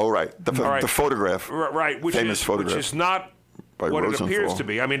 Yeah. Oh, right. The photograph. Right. Famous photograph. Which is not what it appears to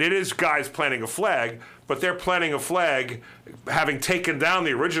be. I mean, it is guys planting a flag, but they're planting a flag having taken down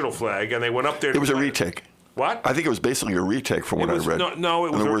the original flag, and they went up there. It was a retake. What? I think it was basically a retake from what I read. No,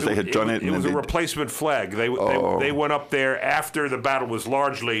 it was. In other words, they had done it. It was a replacement flag. They went up there after the battle was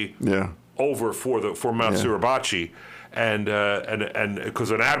largely over for Mount Suribachi. And because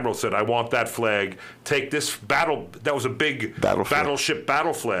an admiral said, "I want that flag. Take this battle." That was a big battleship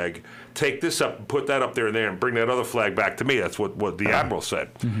battle flag. Take this up and put that up there and bring that other flag back to me. That's what the admiral said.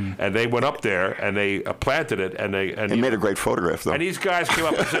 And they went up there and they planted it and they made a great photograph though. And these guys came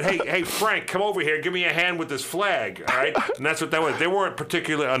up and said, "Hey, Frank, come over here. Give me a hand with this flag." All right, and that's what that was. They weren't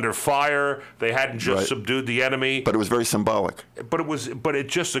particularly under fire. They hadn't just subdued the enemy. But it was very symbolic. But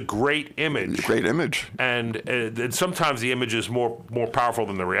it's just a great image. Great image. And sometimes the image is more powerful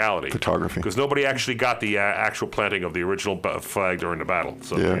than the reality. Photography. Because nobody actually got the actual planting of the original flag during the battle.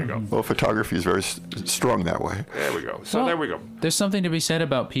 So there you go. Well, photography is very strong that way. There we go. So there we go. There's something to be said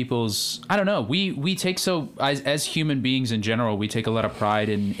about people's, I don't know, we take as human beings in general, we take a lot of pride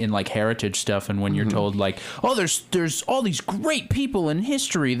in like heritage stuff, and when you're told like, oh, there's all these great people in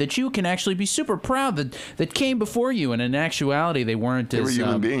history that you can actually be super proud that came before you, and in actuality they weren't they were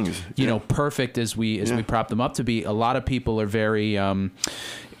human beings. You know, perfect as we prop them up to be. A lot of people are very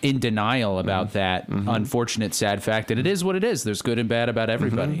in denial about that unfortunate, sad fact that it is what it is. There's good and bad about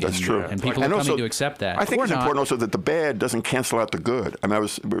everybody. That's true. And people are coming to accept that. I think it's important also that the bad doesn't cancel out the good. I mean,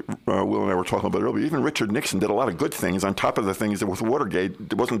 Will and I were talking about it earlier. Even Richard Nixon did a lot of good things on top of the things that with Watergate,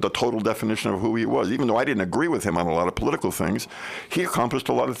 it wasn't the total definition of who he was. Even though I didn't agree with him on a lot of political things, he accomplished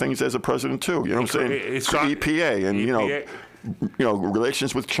a lot of things as a president too. You know what I'm saying? It's EPA and, you know,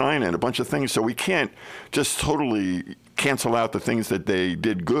 relations with China and a bunch of things. So we can't just totally cancel out the things that they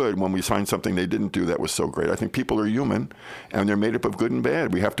did good when we find something they didn't do that was so great. I think people are human, and they're made up of good and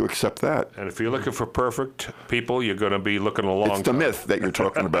bad. We have to accept that. And if you're looking for perfect people, you're going to be looking a long time. It's the myth that you're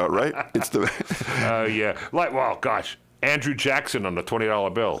talking about, right? It's the... yeah. Like, well, gosh. Andrew Jackson on the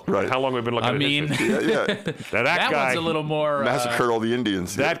 $20 bill. Right. How long have we been looking at this? Now, that guy one's a little more... massacred all the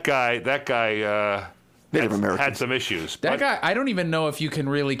Indians. That guy Native Americans had some issues. That guy, I don't even know if you can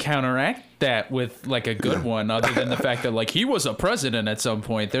really counteract that with like a good one, other than the fact that like he was a president at some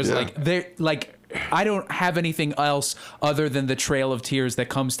point. There's I don't have anything else other than the Trail of Tears that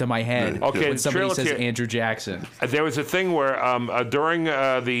comes to my head when somebody says Andrew Jackson. There was a thing where during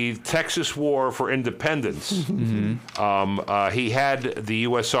the Texas War for Independence, he had the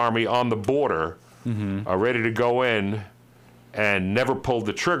U.S. Army on the border, ready to go in, and never pulled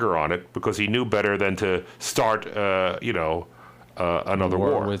the trigger on it because he knew better than to start, another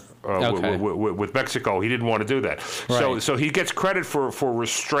war with Mexico. He didn't want to do that. Right. So he gets credit for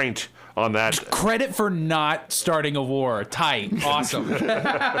restraint on that. Credit for not starting a war. Tight. Awesome.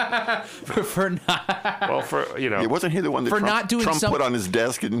 for not. Well, wasn't he the one that for Trump, not doing Trump put on his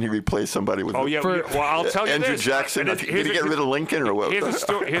desk? Didn't he replace somebody with? Oh yeah. Well, I'll tell you Andrew this. Jackson. Did he get rid of Lincoln or what?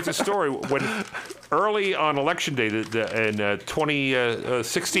 Here's a story. When early on election day in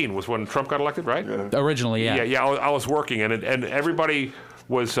 2016 was when Trump got elected, right? Originally, yeah. Yeah. I was working, and everybody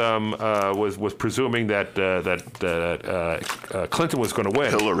was presuming that Clinton was going to win.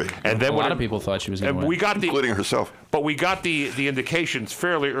 Hillary. And then a lot of people thought she was going to win, we got including herself. But we got the indications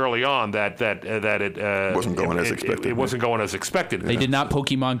fairly early on that it wasn't going as expected. It wasn't going as expected. They did not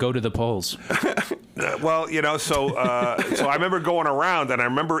Pokemon go to the polls. Well, so I remember going around and I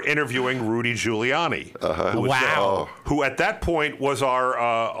remember interviewing Rudy Giuliani, who at that point was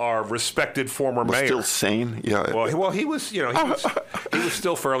our respected former mayor. Still sane, yeah. Well, he was he was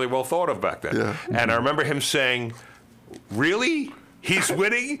still fairly well thought of back then. Yeah. And I remember him saying, "Really? He's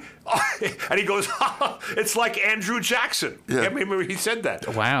winning?" And he goes, "It's like Andrew Jackson." Yeah. I remember he said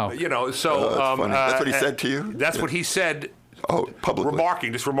that. Wow. That's what he said to you? That's what he said. Oh, publicly.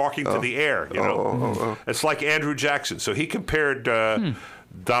 Remarking to the air. It's like Andrew Jackson. So he compared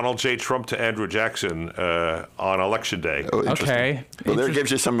Donald J. Trump to Andrew Jackson on Election Day. Oh, okay. Well, there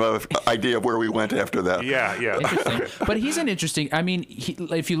gives you some idea of where we went after that. Yeah. Interesting. But he's an interesting. I mean,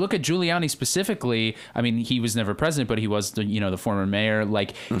 if you look at Giuliani specifically, I mean, he was never president, but he was the former mayor.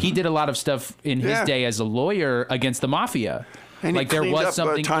 Like he did a lot of stuff in his day as a lawyer against the mafia. And like there was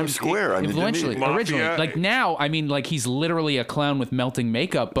something Times Square. Originally, like now, I mean, like he's literally a clown with melting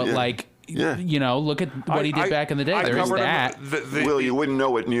makeup, but like. Yeah. Look at what he did back in the day. There is that. Will, you wouldn't know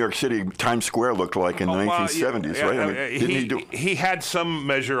what New York City Times Square looked like in the 1970s, right? I mean, he had some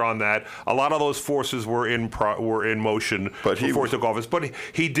measure on that. A lot of those forces were in motion before he took office, but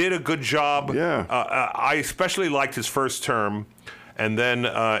he did a good job. Yeah. I especially liked his first term. And then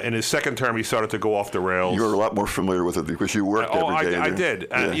in his second term, he started to go off the rails. You were a lot more familiar with it because you worked every day. I did.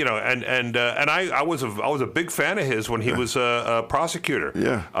 And, I was a big fan of his when he was a prosecutor.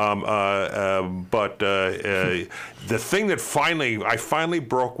 Yeah. But the thing that I finally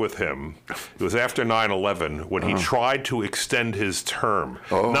broke with him, it was after 9/11 when he tried to extend his term.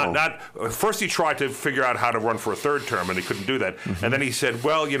 First he tried to figure out how to run for a third term, and he couldn't do that. And then he said,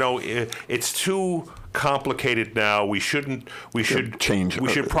 "Well, it's too complicated now. We should change. We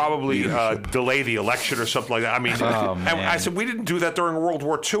should probably delay the election or something like that." I mean, and I said we didn't do that during World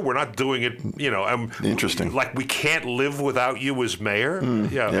War II. We're not doing it. Interesting. Like we can't live without you as mayor.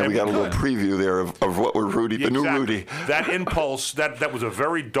 Yeah, we got a little preview there of what we're Rudy, the new Rudy. That impulse, that was a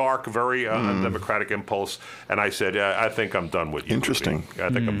very dark, very undemocratic impulse. And I said, I think I'm done with you. Interesting. Rudy. I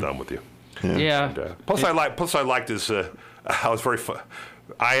think I'm done with you. Yeah. And, plus, I liked his.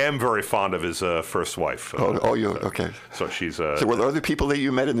 I am very fond of his first wife. Okay. So she's. So were there other people that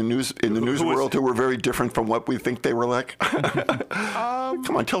you met in the news world who were very different from what we think they were like?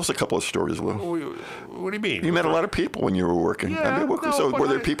 Come on, tell us a couple of stories, Lou. What do you mean? You met a lot of people when you were working. Yeah, were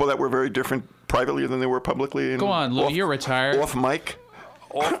there people that were very different privately than they were publicly? Go on, Lou. You're retired. Off mic.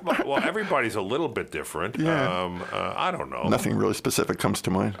 Well, everybody's a little bit different. Yeah. I don't know. Nothing really specific comes to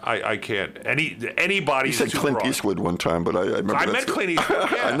mind. I can't. Anybody. You said Clint Eastwood one time, but I remember. I met Clint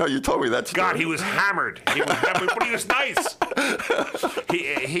Eastwood. Yeah. I know you told me that story. God, he was hammered. But he was nice.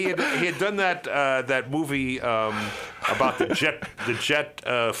 He had done that movie about the jet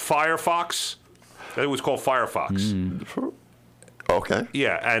Firefox. It was called Firefox. Okay.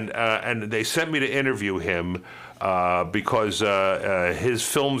 Yeah, and they sent me to interview him. Because his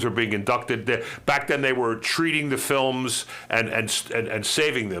films are being inducted. Back then, they were treating the films and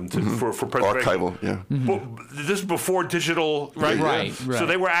saving them for preservation. Archival, yeah. This is before digital, right? Right. So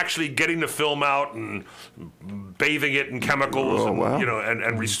they were actually getting the film out and bathing it in chemicals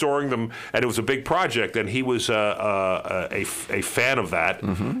and restoring them. And it was a big project. And he was a fan of that.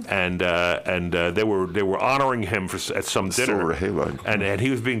 And they were honoring him at some dinner. Silver halide. And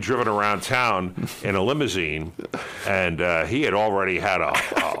he was being driven around town in a limousine. And he had already had a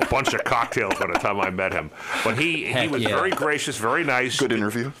bunch of cocktails by the time I met him. But he was very gracious, very nice. Good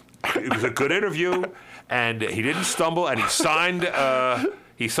interview. It was a good interview, and he didn't stumble, and he signed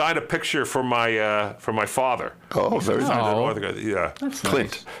He signed a picture for my father. Oh, very nice. Yeah, that's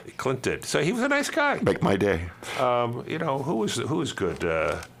Clint. Nice. Clint did. So he was a nice guy. Make my day. You know, who was good?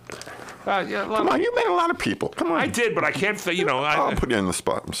 Yeah, Come on, you met a lot of people. Come on. I did, but I can't. You know, I'll put you in the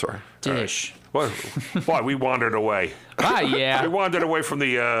spot. I'm sorry. Dish. What? Why we wandered away? Yeah. We wandered away from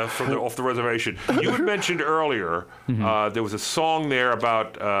the off the reservation. You had mentioned earlier there was a song there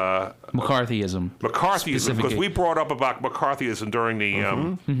about McCarthyism. McCarthyism, because we brought up about McCarthyism during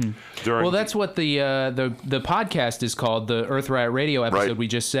the during. Well, that's what the podcast is called. The Earth Riot Radio episode we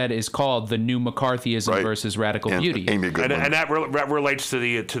just said is called "The New McCarthyism versus Radical Beauty," and that relates to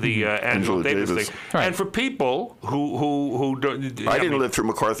the Angela Davis thing. Right. And for people who don't, I didn't live through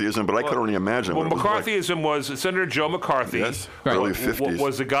McCarthyism, but I could only imagine. Well, what it was like. McCarthyism was Senator Joe McCarthy. Yes, early 50s.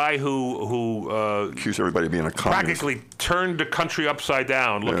 Was the guy who accused everybody of being a communist. Practically turned the country upside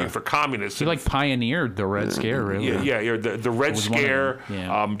down, looking for communists. He like pioneered the Red Scare, really. Yeah. The Red Scare,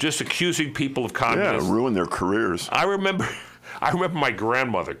 just accusing people of communism. Yeah, ruined their careers. I remember my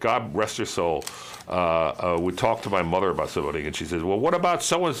grandmother, God rest her soul, would talk to my mother about somebody, and she says, "Well, what about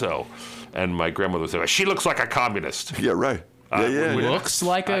so and so?" And my grandmother would say, "She looks like a communist." Yeah, right. Looks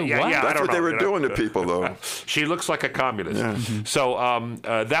like a what? Yeah, That's what they were doing to people, though. She looks like a communist. Yeah. So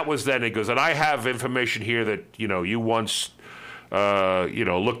that was then. It goes, and I have information here that you once.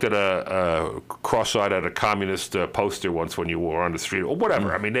 Looked at a cross-eyed at a communist poster once when you were on the street or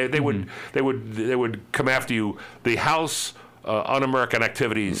whatever. I mean, they would come after you. The House Un-American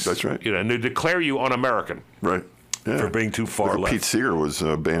Activities. That's right. And they declare you un-American. Right. Yeah. For being too far left. Pete Seeger was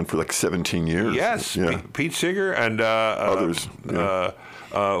banned for like 17 years. Yes, yeah. Pete Seeger and others. Yeah.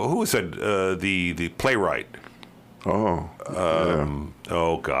 Who was it? The playwright. Oh.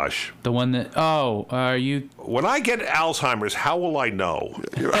 Oh gosh. The one that. Oh, are you? When I get Alzheimer's, how will I know?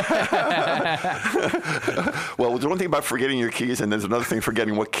 Well, there's one thing about forgetting your keys, and there's another thing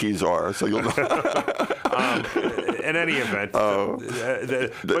forgetting what keys are. So you'll know. In any event,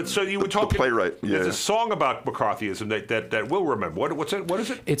 but so you were talking. The playwright. Yeah. There's a song about McCarthyism that we'll remember. What's it? What is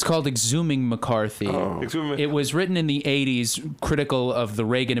it? It's called "Exhuming McCarthy." It was written in the '80s, critical of the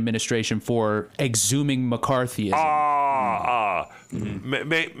Reagan administration for exhuming McCarthyism.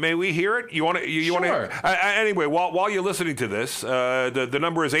 May we hear it? You want to? You want to? Anyway, while you're listening to this, the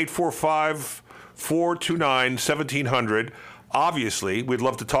number is 845-429-1700. Obviously, we'd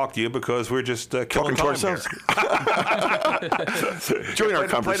love to talk to you because we're just killing time here. Join our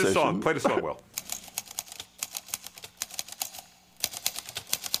conversation. Play the song, Will.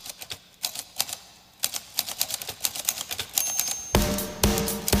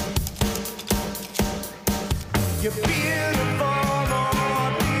 You're beautiful,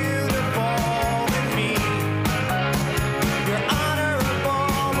 more beautiful than me. You're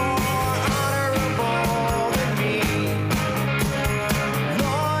honorable, more honorable than me.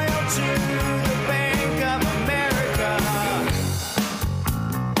 Loyal to the Bank of America.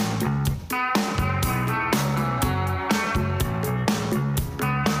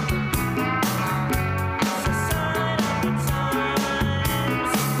 It's a sign of the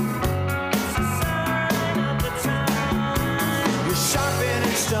times. It's a sign of the times. You're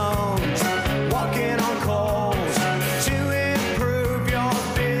sharpening stones, walking on coals to improve your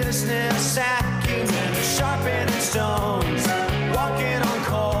business acumen. Sharpening stones, walking on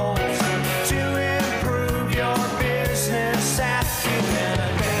coals to improve your business acumen.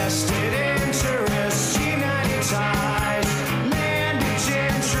 Vested interests, united ties, landed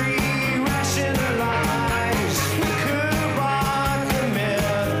gentry, rationalize. Coupon the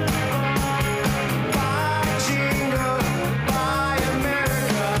myth. Buy jingle, buy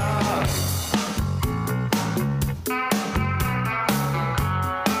America.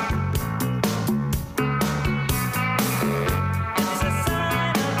 It's a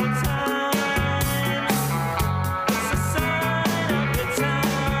sign of the times. It's a sign of the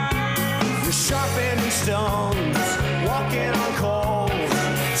times. You're sharpening stones, walking on coals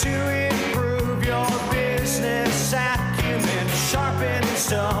to improve your business acumen. Sharpening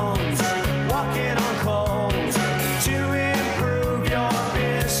stones, walking on coals to improve your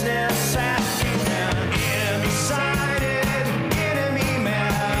business acumen. Indecited, enemy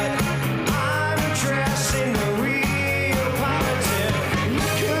mad. I'm addressing the real politic.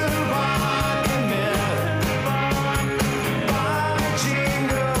 Coupon the myth. Buy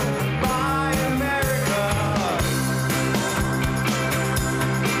jingle, buy America.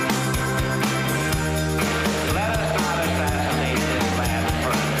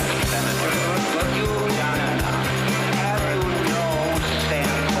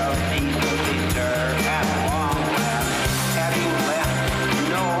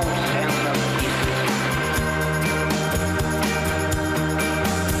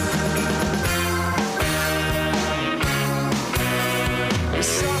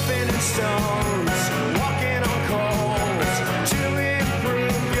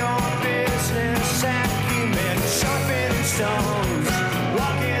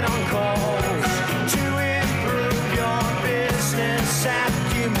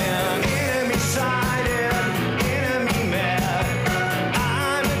 argument. Enemy sided, enemy mad.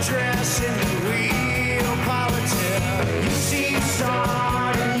 I'm addressing the real politics. You seem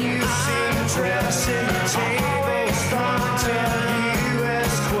start and you seem dressing the table. Start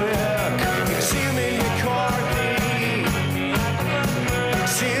U.S. quick. Exhuming McCarthy.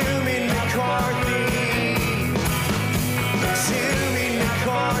 Exhuming McCarthy. Exhuming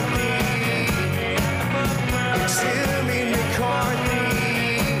McCarthy. Exhuming McCarthy.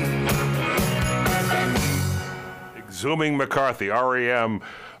 Exhuming McCarthy, REM.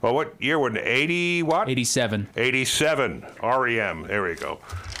 Well, what year was it? 80 what? 87. 87, REM. There we go.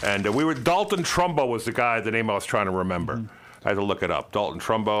 And we were, Dalton Trumbo was the guy, the name I was trying to remember. I had to look it up. Dalton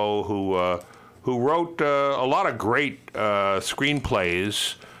Trumbo, who wrote a lot of great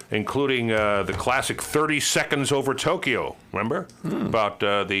screenplays, including the classic 30 Seconds Over Tokyo, remember? About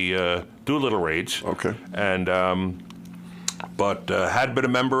the Doolittle raids. Okay. And, but had been a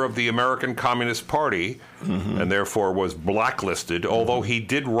member of the American Communist Party, and therefore was blacklisted, although he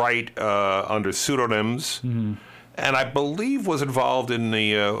did write under pseudonyms, and I believe was involved in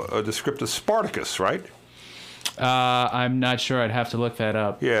the script of Spartacus, right? I'm not sure. I'd have to look that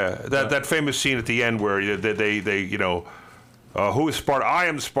up. Yeah, that famous scene at the end where they you know, who is Sparta? I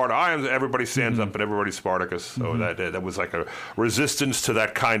am Sparta. I am. Everybody stands up and everybody's Spartacus. So that was like a resistance to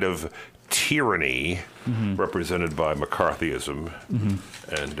that kind of tyranny represented by McCarthyism.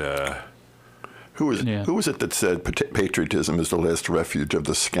 And who was it that said patriotism is the last refuge of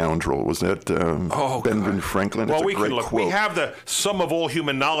the scoundrel? Was that Benjamin Franklin? Well, It's a we can great look. quote. We have the sum of all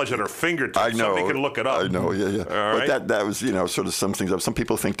human knowledge at our fingertips. I know. Somebody can look it up. I know, yeah. All But right. that was, sort of some things. Some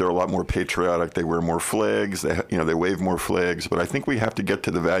people think they're a lot more patriotic. They wear more flags. They wave more flags. But I think we have to get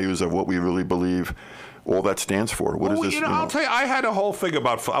to the values of what we really believe all that stands for. What is Well, this? I'll tell you, I had a whole thing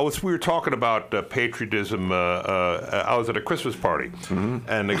about. We were talking about patriotism. I was at a Christmas party,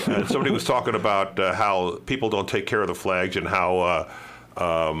 and somebody was talking about how people don't take care of the flags and how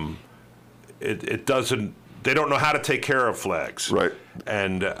it doesn't. They don't know how to take care of flags. Right.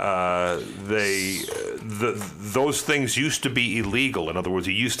 And those things used to be illegal. In other words,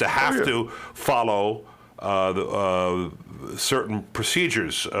 you used to have to follow certain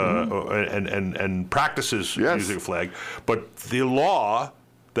procedures and practices using a flag, but the law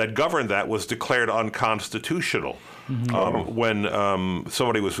that governed that was declared unconstitutional when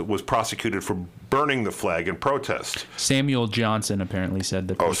somebody was prosecuted for burning the flag in protest. Samuel Johnson apparently said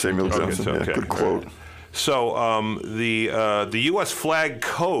that. Oh, Samuel Johnson. Okay. Good quote. So the U.S. Flag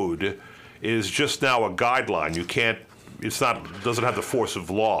Code is just now a guideline. You can't. Doesn't have the force of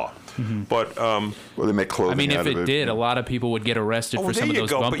law. But well, they make clothing. I mean, if out of it did, a lot of people would get arrested for some of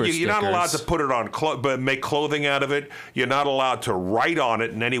those bumper but you're not allowed to stickers. put it on, but make clothing out of it. You're not allowed to write on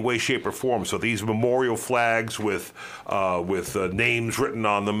it in any way, shape, or form. So these memorial flags with names written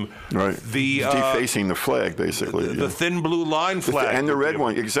on them, Right. Defacing the flag, basically. the thin blue line flag, and the red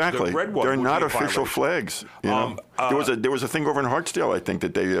one, exactly. The red one They're would not be a official violation. flags. There was a thing over in Hartsdale, I think,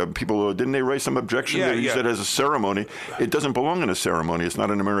 that people didn't they raise some objection? They used it as a ceremony. It doesn't belong in a ceremony. It's not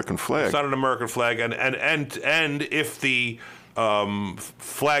an American flag. It's not an American flag, and if the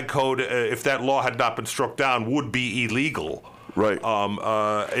flag code, if that law had not been struck down, would be illegal. Right.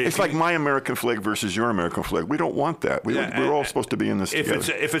 It's like my American flag versus your American flag. We don't want that. We're all supposed to be in this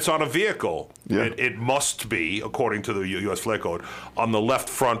together. If it's on a vehicle, it must be, according to the U.S. Flag Code, on the left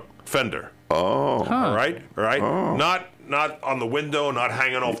front fender. Oh. All right. Oh. Not on the window, not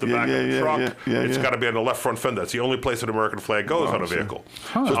hanging off the back of the truck. It's got to be on the left front fender. That's the only place an American flag goes on a vehicle.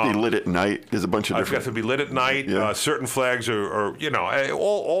 So it's to be lit at night. There's a bunch of It's different. got to be lit at night. Certain flags are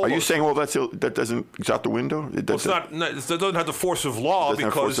all. Are you saying, well, that doesn't, it's out the window? It doesn't have the force of law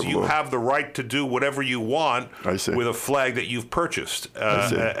because you have the right to do whatever you want with a flag that you've purchased,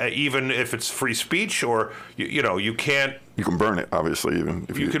 even if it's free speech or you can't. You can burn it, obviously, even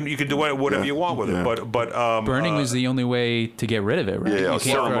if you can do whatever you want with it. But burning was the only way to get rid of it, right? Yeah, you can't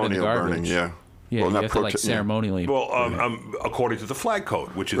throw it in the garbage. burning. Yeah. Yeah, Well, you not have to like ceremonially. Well, according to the flag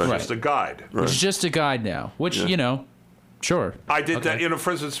code, which is just a guide. Which is just a guide now. Which sure. I did that.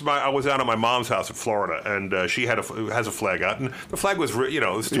 For instance, I was out at my mom's house in Florida, and she has a flag out, and the flag was it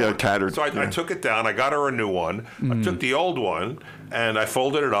was torn. Tattered. So I took it down. I got her a new one. I took the old one, and I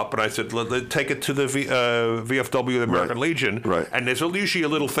folded it up, and I said, take it to the VFW, the American Legion. Right. And there's usually a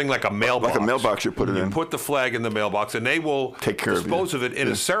little thing like a mailbox. Like a mailbox, you put it in. You put the flag in the mailbox, and they will dispose of it in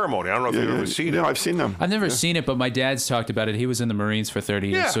a ceremony. I don't know if you've ever seen it. Yeah, I've seen them. I've never seen it, but my dad's talked about it. He was in the Marines for 30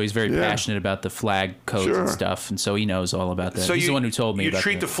 years, so he's very passionate about the flag codes and stuff, and so he knows all about that. So he's the one who told me you about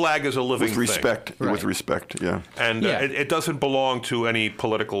treat that. the flag as a living with respect. thing. With respect, yeah. And it doesn't belong to any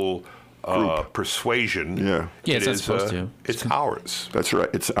political persuasion. Yeah. Yeah, it's not supposed to. It's ours. That's right.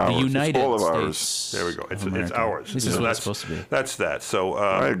 It's ours. The United it's all of ours. States. There we go. It's America. ours. This is what it's supposed to be. That's that. So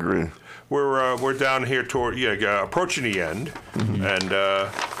I agree. We're down here toward approaching the end, and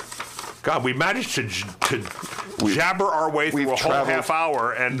God, we managed to jabber our way through a whole half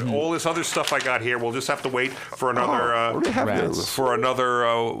hour, and all this other stuff I got here. We'll just have to wait for another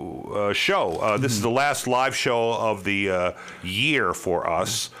show. This is the last live show of the year for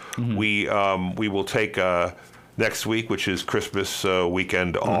us. We will take next week, which is Christmas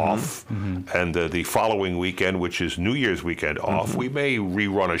weekend off, and the following weekend, which is New Year's weekend off. We may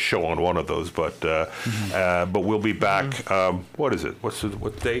rerun a show on one of those, but we'll be back. What is it?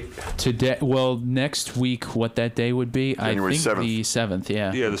 What date? Today. Well, next week, what that day would be? January I think 7th. the 7th.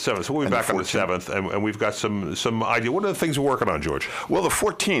 Yeah. Yeah, the 7th. So we'll be back on the 7th, and we've got some idea. What are the things we're working on, George? Well, the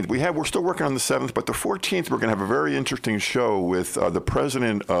 14th. We're still working on the 7th, but the 14th we're going to have a very interesting show with the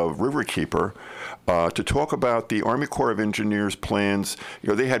president of Riverkeeper to talk about the Army Corps of Engineers plans.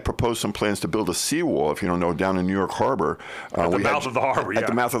 They had proposed some plans to build a seawall, if you don't know, down in New York Harbor. At the mouth of the harbor, At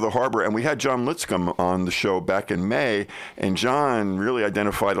the mouth of the harbor. And we had John Litscomb on the show back in May, and John really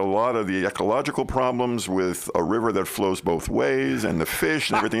identified a lot of the ecological problems with a river that flows both ways and the fish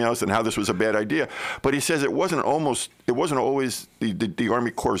and everything else, and how this was a bad idea. But he says it wasn't always the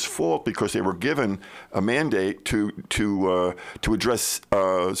Army Corps' fault, because they were given a mandate to address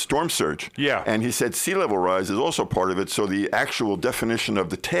storm surge. Yeah. And he said sea level rise is also part of it. So the actual definition of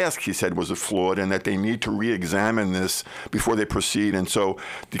the task, he said, was flawed, and that they need to re-examine this before they proceed. And so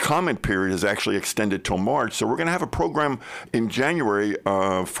the comment period is actually extended till March. So we're going to have a program in January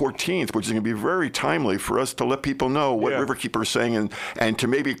 14th, which is going to be very timely for us to let people know what Riverkeeper is saying, and to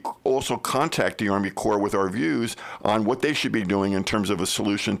maybe also contact the Army Corps with our views on what they should be doing in terms of a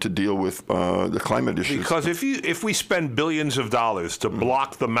solution to deal with the climate issues. Because if we spend billions of dollars to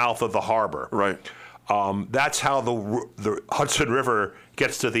block the mouth of the harbor, right. That's how the Hudson River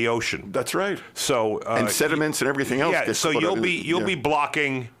gets to the ocean. That's right. So and sediments and everything else. Yeah. So you'll be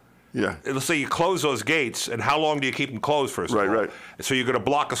blocking. Yeah. Let's say you close those gates, and how long do you keep them closed for? Right. So you're going to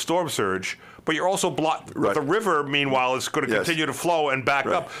block a storm surge, but you're also blocked. Right. The river, meanwhile, is going to continue to flow and back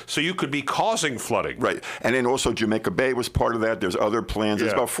up. So you could be causing flooding. Right. And then also Jamaica Bay was part of that. There's other plans.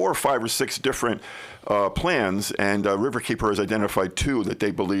 There's about 4 or 5 or 6 different plans, and Riverkeeper has identified 2 that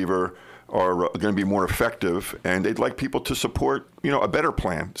they believe are going to be more effective, and they'd like people to support, a better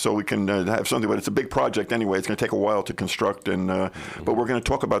plan, so we can have something. But it's a big project anyway. It's going to take a while to construct, and but we're going to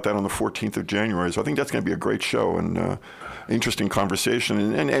talk about that on the 14th of January. So I think that's going to be a great show and interesting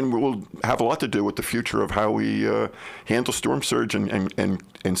conversation, and we'll have a lot to do with the future of how we handle storm surge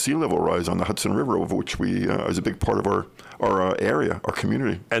and sea level rise on the Hudson River, of which we is a big part of our area, our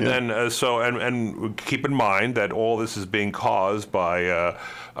community. And then and keep in mind that all this is being caused by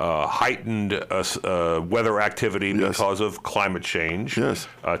heightened weather activity because of climate change. Yes.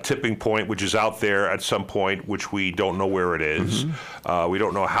 Tipping point, which is out there at some point, which we don't know where it is. We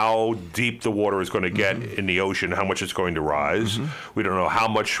don't know how deep the water is going to get in the ocean, how much it's going to rise. We don't know how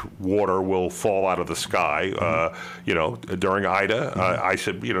much water will fall out of the sky. During Ida, I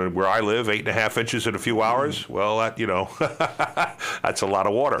said, where I live, 8.5 inches in a few hours. Well, that, that's a lot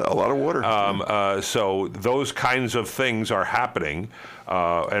of water. A lot of water. So those kinds of things are happening.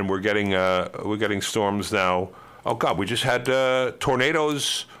 And we're getting storms now. Oh God, we just had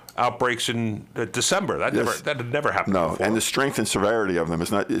tornadoes outbreaks in December. That had never happened before. And the strength and severity of them,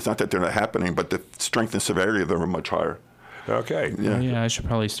 it's not that they're not happening, but the strength and severity of them are much higher. Okay. Yeah, I should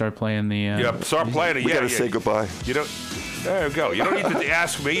probably start playing the. Start playing it. We got to say goodbye. There you go. You don't need to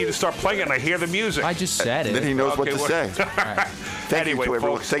ask me. You just start playing it, and I hear the music. I just said it. Then he knows what to say. Thank you to everyone.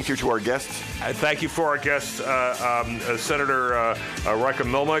 Folks, thank you to our guests. Thank you for our guests, Senator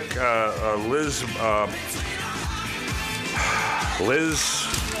Reichlin-Melnick, Liz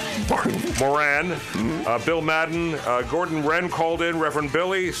Moran, Bill Madden, Gordon Wren called in, Reverend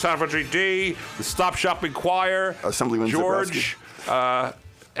Billy, Savage D, the Stop Shopping Choir, Assemblyman George,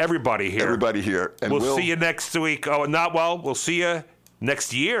 everybody here. Everybody here. And we'll see you next week. We'll see you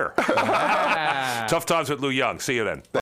next year. Tough Times with Lou Young. See you then.